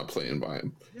them. I'm not playing by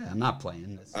them. Yeah, I'm not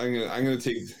playing this. I'm gonna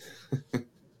take.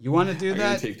 You want to do I'm that?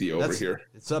 gonna take the over here.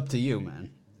 It's up to you,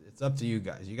 man. It's up to you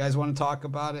guys. You guys want to talk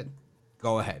about it?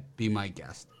 Go ahead. Be my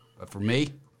guest. But for me,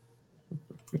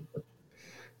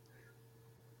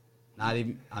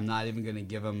 I'm not even gonna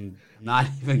give him. I'm not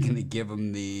even gonna give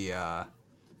him the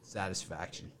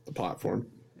satisfaction. The platform.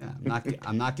 Yeah,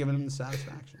 I'm not giving him the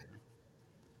satisfaction.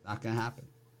 Not gonna happen.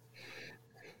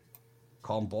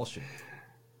 Call him bullshit.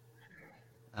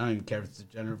 I don't even care if it's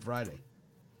Degenerate Friday.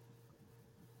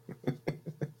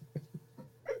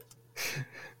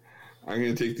 I'm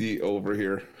going to take the over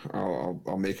here.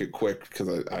 I'll make it quick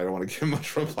because I don't want to give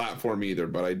much of a platform either,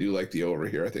 but I do like the over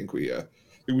here. I think we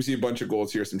see a bunch of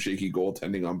goals here, some shaky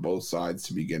goaltending on both sides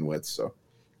to begin with, so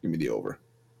give me the over.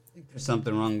 I think there's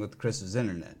something wrong with Chris's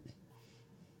internet.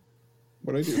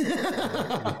 What I do?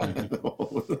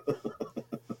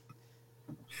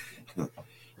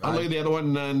 I look at the other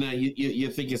one, and you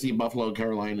think you see Buffalo and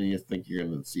Carolina, and you think you're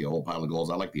going to see a whole pile of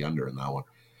goals. I like the under in that one.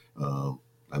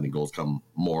 I think goals come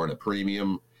more at a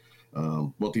premium.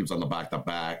 Both teams on the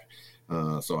back-to-back,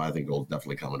 so I think goals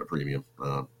definitely come at a premium.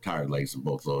 Tired legs in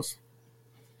both those.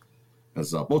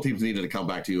 As both teams needed to come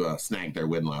back to snag their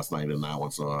win last night in that one,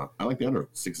 so I like the under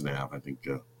 6.5. I think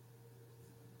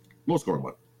low scoring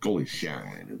one. Goalie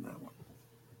shine in that one.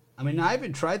 I mean, I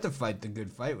haven't tried to fight the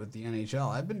good fight with the NHL.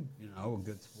 I've been, a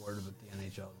good sport with the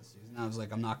NHL this season. I was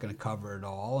like, I'm not going to cover it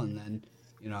all, and then,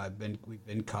 we've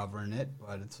been covering it,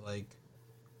 but it's like,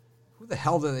 who the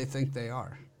hell do they think they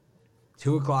are?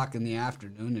 2:00 in the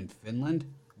afternoon in Finland?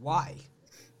 Why?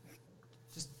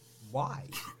 Just why?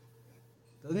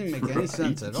 Doesn't even make any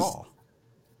sense at all.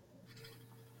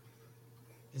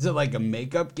 Is it like a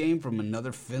makeup game from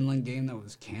another Finland game that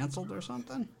was canceled or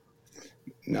something?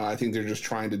 No, I think they're just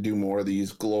trying to do more of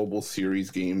these global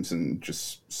series games and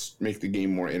just make the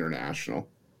game more international.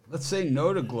 Let's say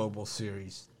no to global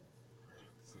series.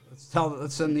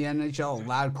 Let's send the NHL a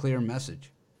loud, clear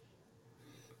message.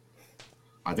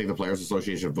 I think the Players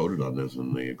Association voted on this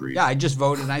and they agreed. Yeah, I just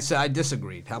voted and I said I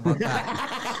disagreed. How about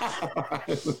that?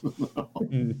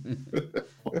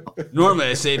 Normally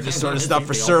I save this sort of stuff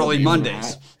for Surly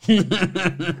Mondays.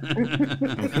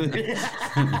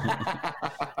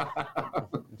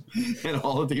 And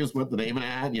all the teams put the name in a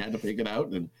hat and you had to pick it out.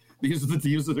 And these are the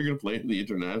teams that are going to play in the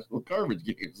international garbage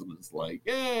games. And it's like,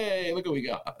 yay, look what we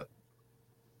got.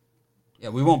 Yeah,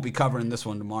 we won't be covering this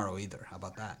one tomorrow either. How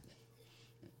about that?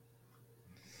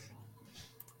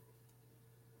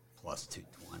 Plus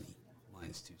 220,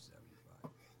 minus 275.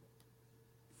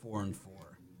 4-4.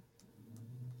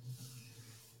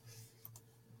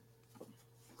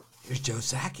 Here's Joe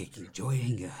Sakic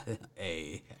enjoying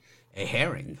a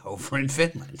herring over in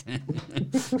Finland.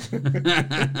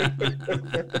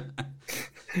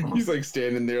 He's like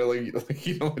standing there, like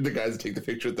when the guys take the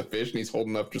picture of the fish, and he's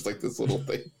holding up just like this little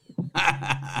thing.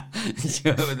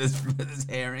 with his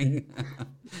herring.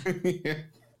 Yeah.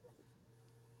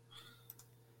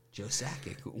 Joe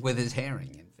Sakic with his herring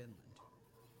in Finland.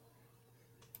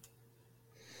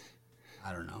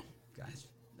 I don't know, guys.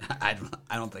 I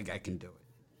don't think I can do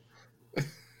it.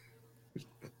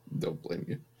 Don't blame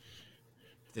you.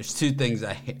 There's two things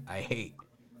I hate.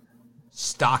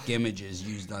 Stock images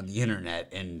used on the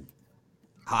internet and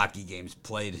hockey games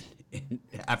played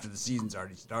after the season's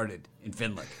already started in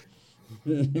Finland.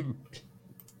 I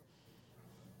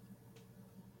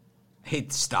hate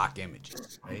the stock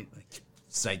images, right? Like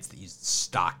sites that use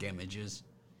stock images.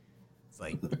 It's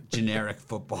like generic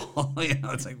football.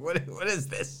 It's like, what is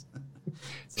this?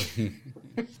 It's like,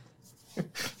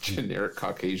 generic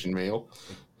Caucasian male.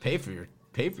 Pay for your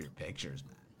pictures,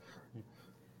 man.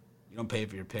 You don't pay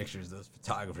for your pictures, those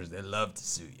photographers, they love to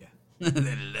sue you.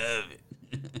 They love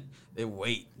it. They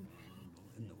wait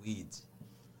in the weeds.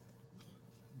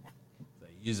 So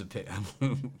use a pic.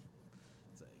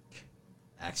 It's like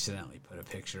accidentally put a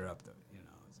picture up.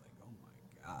 It's like, oh my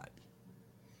god.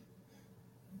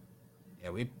 Yeah,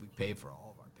 we pay for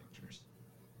all of our pictures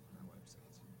on our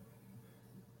websites.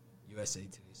 USA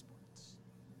Today Sports.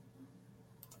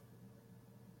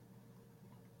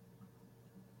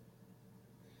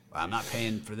 Well, I'm not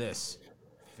paying for this.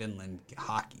 Finland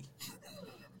hockey.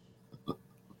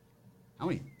 How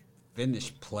many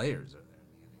Finnish players are there in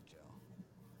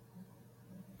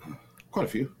the NHL? Quite a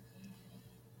few.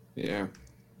 Yeah,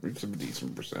 it's a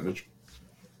decent percentage.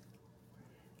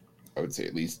 I would say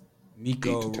at least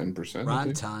Mikko 8 to 10%.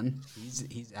 Rantanen,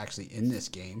 he's actually in this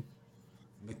game.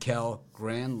 Mikael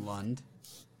Granlund,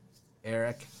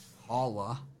 Eric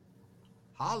Holla.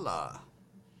 I'll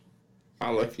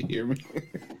let you hear me.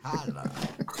 Holla.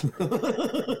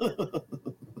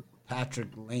 Patrick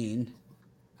Lane,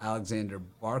 Alexander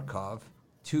Barkov,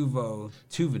 Tuvo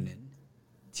Tuvanen,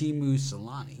 Timu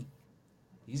Solani.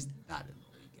 He's not in the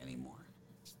league anymore.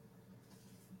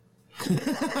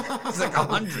 He's like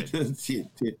 100.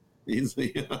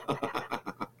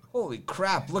 Holy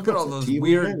crap, look at all those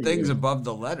weird things above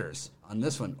the letters on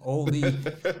this one. Oli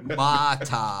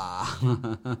Mata.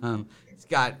 It's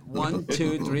got 1,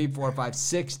 2, 3, 4, 5,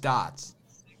 6 dots.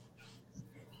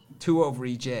 2 over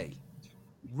each A.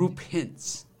 Roop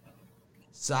Hintz.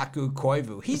 Saku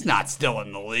Koivu. He's not still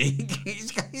in the league.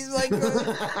 He's like,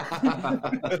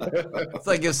 it's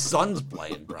like his son's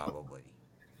playing probably.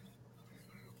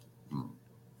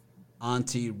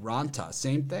 Antti Ranta,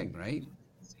 same thing, right?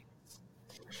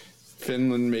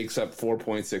 Finland makes up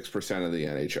 4.6% of the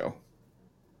NHL.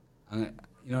 You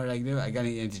know what I can do? I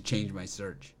need to change my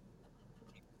search.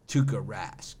 Tuukka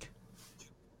Rask.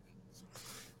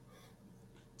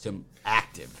 Some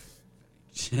active.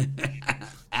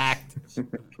 Active.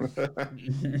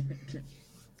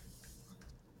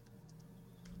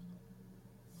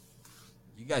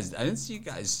 You guys, I didn't see you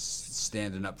guys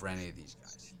standing up for any of these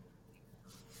guys.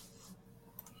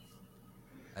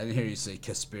 I didn't hear you say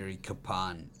Kasperi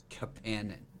Kapanen.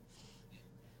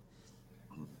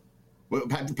 Well,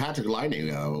 Patrick Laine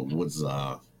was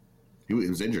he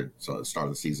was injured so at the start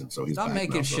of the season, so he's Stop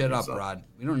making shit up, Rod.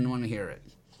 We don't want to hear it.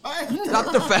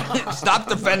 Stop Stop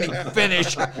defending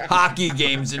Finnish hockey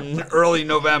games in early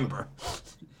November.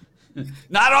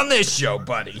 Not on this show,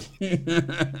 buddy.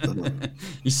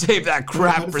 You save that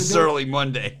crap for Surly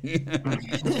Monday.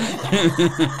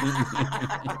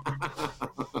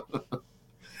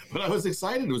 But I was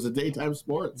excited. It was a daytime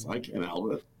sport, so I can't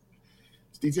help it.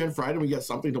 It's DJ on Friday. We got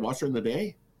something to watch during the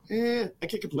day. I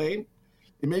can't complain.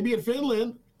 It may be in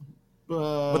Finland.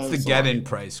 But what's the get-in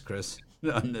price, Chris,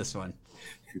 on this one?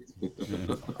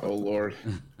 Oh, Lord.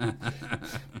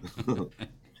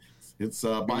 It's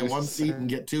buy one seat and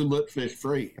get 2 Lutfish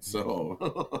free. So.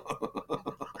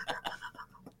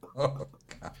 Oh,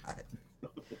 God.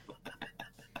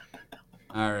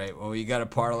 All right. Well, you got a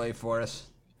parlay for us?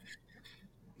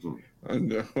 I'm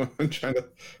trying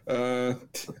to.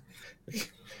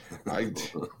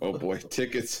 Oh boy,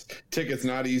 tickets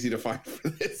not easy to find for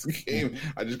this game.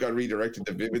 I just got redirected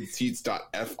to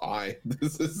vividseats.fi.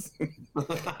 This is.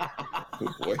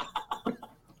 Oh boy.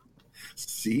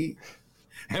 See,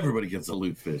 everybody gets a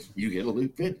Lutfish. You get a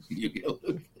Lutfish. You get a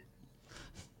Lutfish.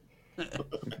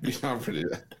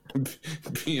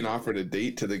 Being offered a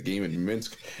date to the game in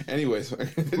Minsk. Anyways, I'm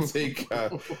gonna take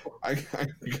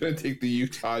the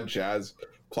Utah Jazz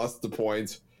plus the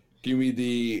points. Give me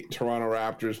the Toronto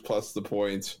Raptors plus the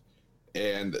points,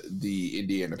 and the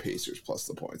Indiana Pacers plus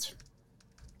the points.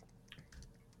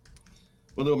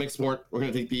 We'll do a mixed sport. We're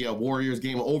going to take the Warriors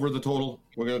game over the total.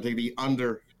 We're going to take the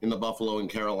under in the Buffalo and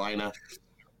Carolina,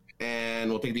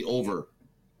 and we'll take the over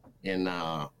in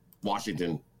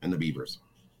Washington and the Beavers.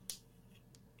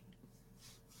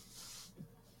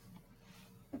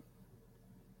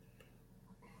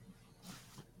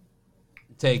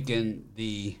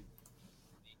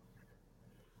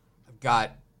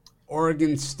 Got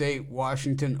Oregon State,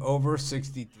 Washington over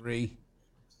 63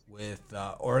 with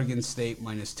Oregon State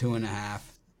minus 2.5.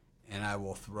 And I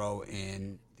will throw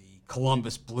in the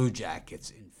Columbus Blue Jackets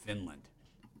in Finland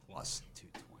plus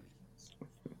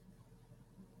 220.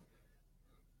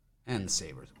 And the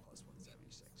Sabres plus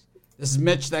 176. This is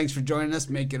Mitch. Thanks for joining us.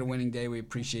 Make it a winning day. We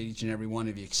appreciate each and every one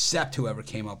of you, except whoever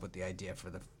came up with the idea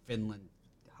for the Finland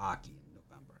hockey.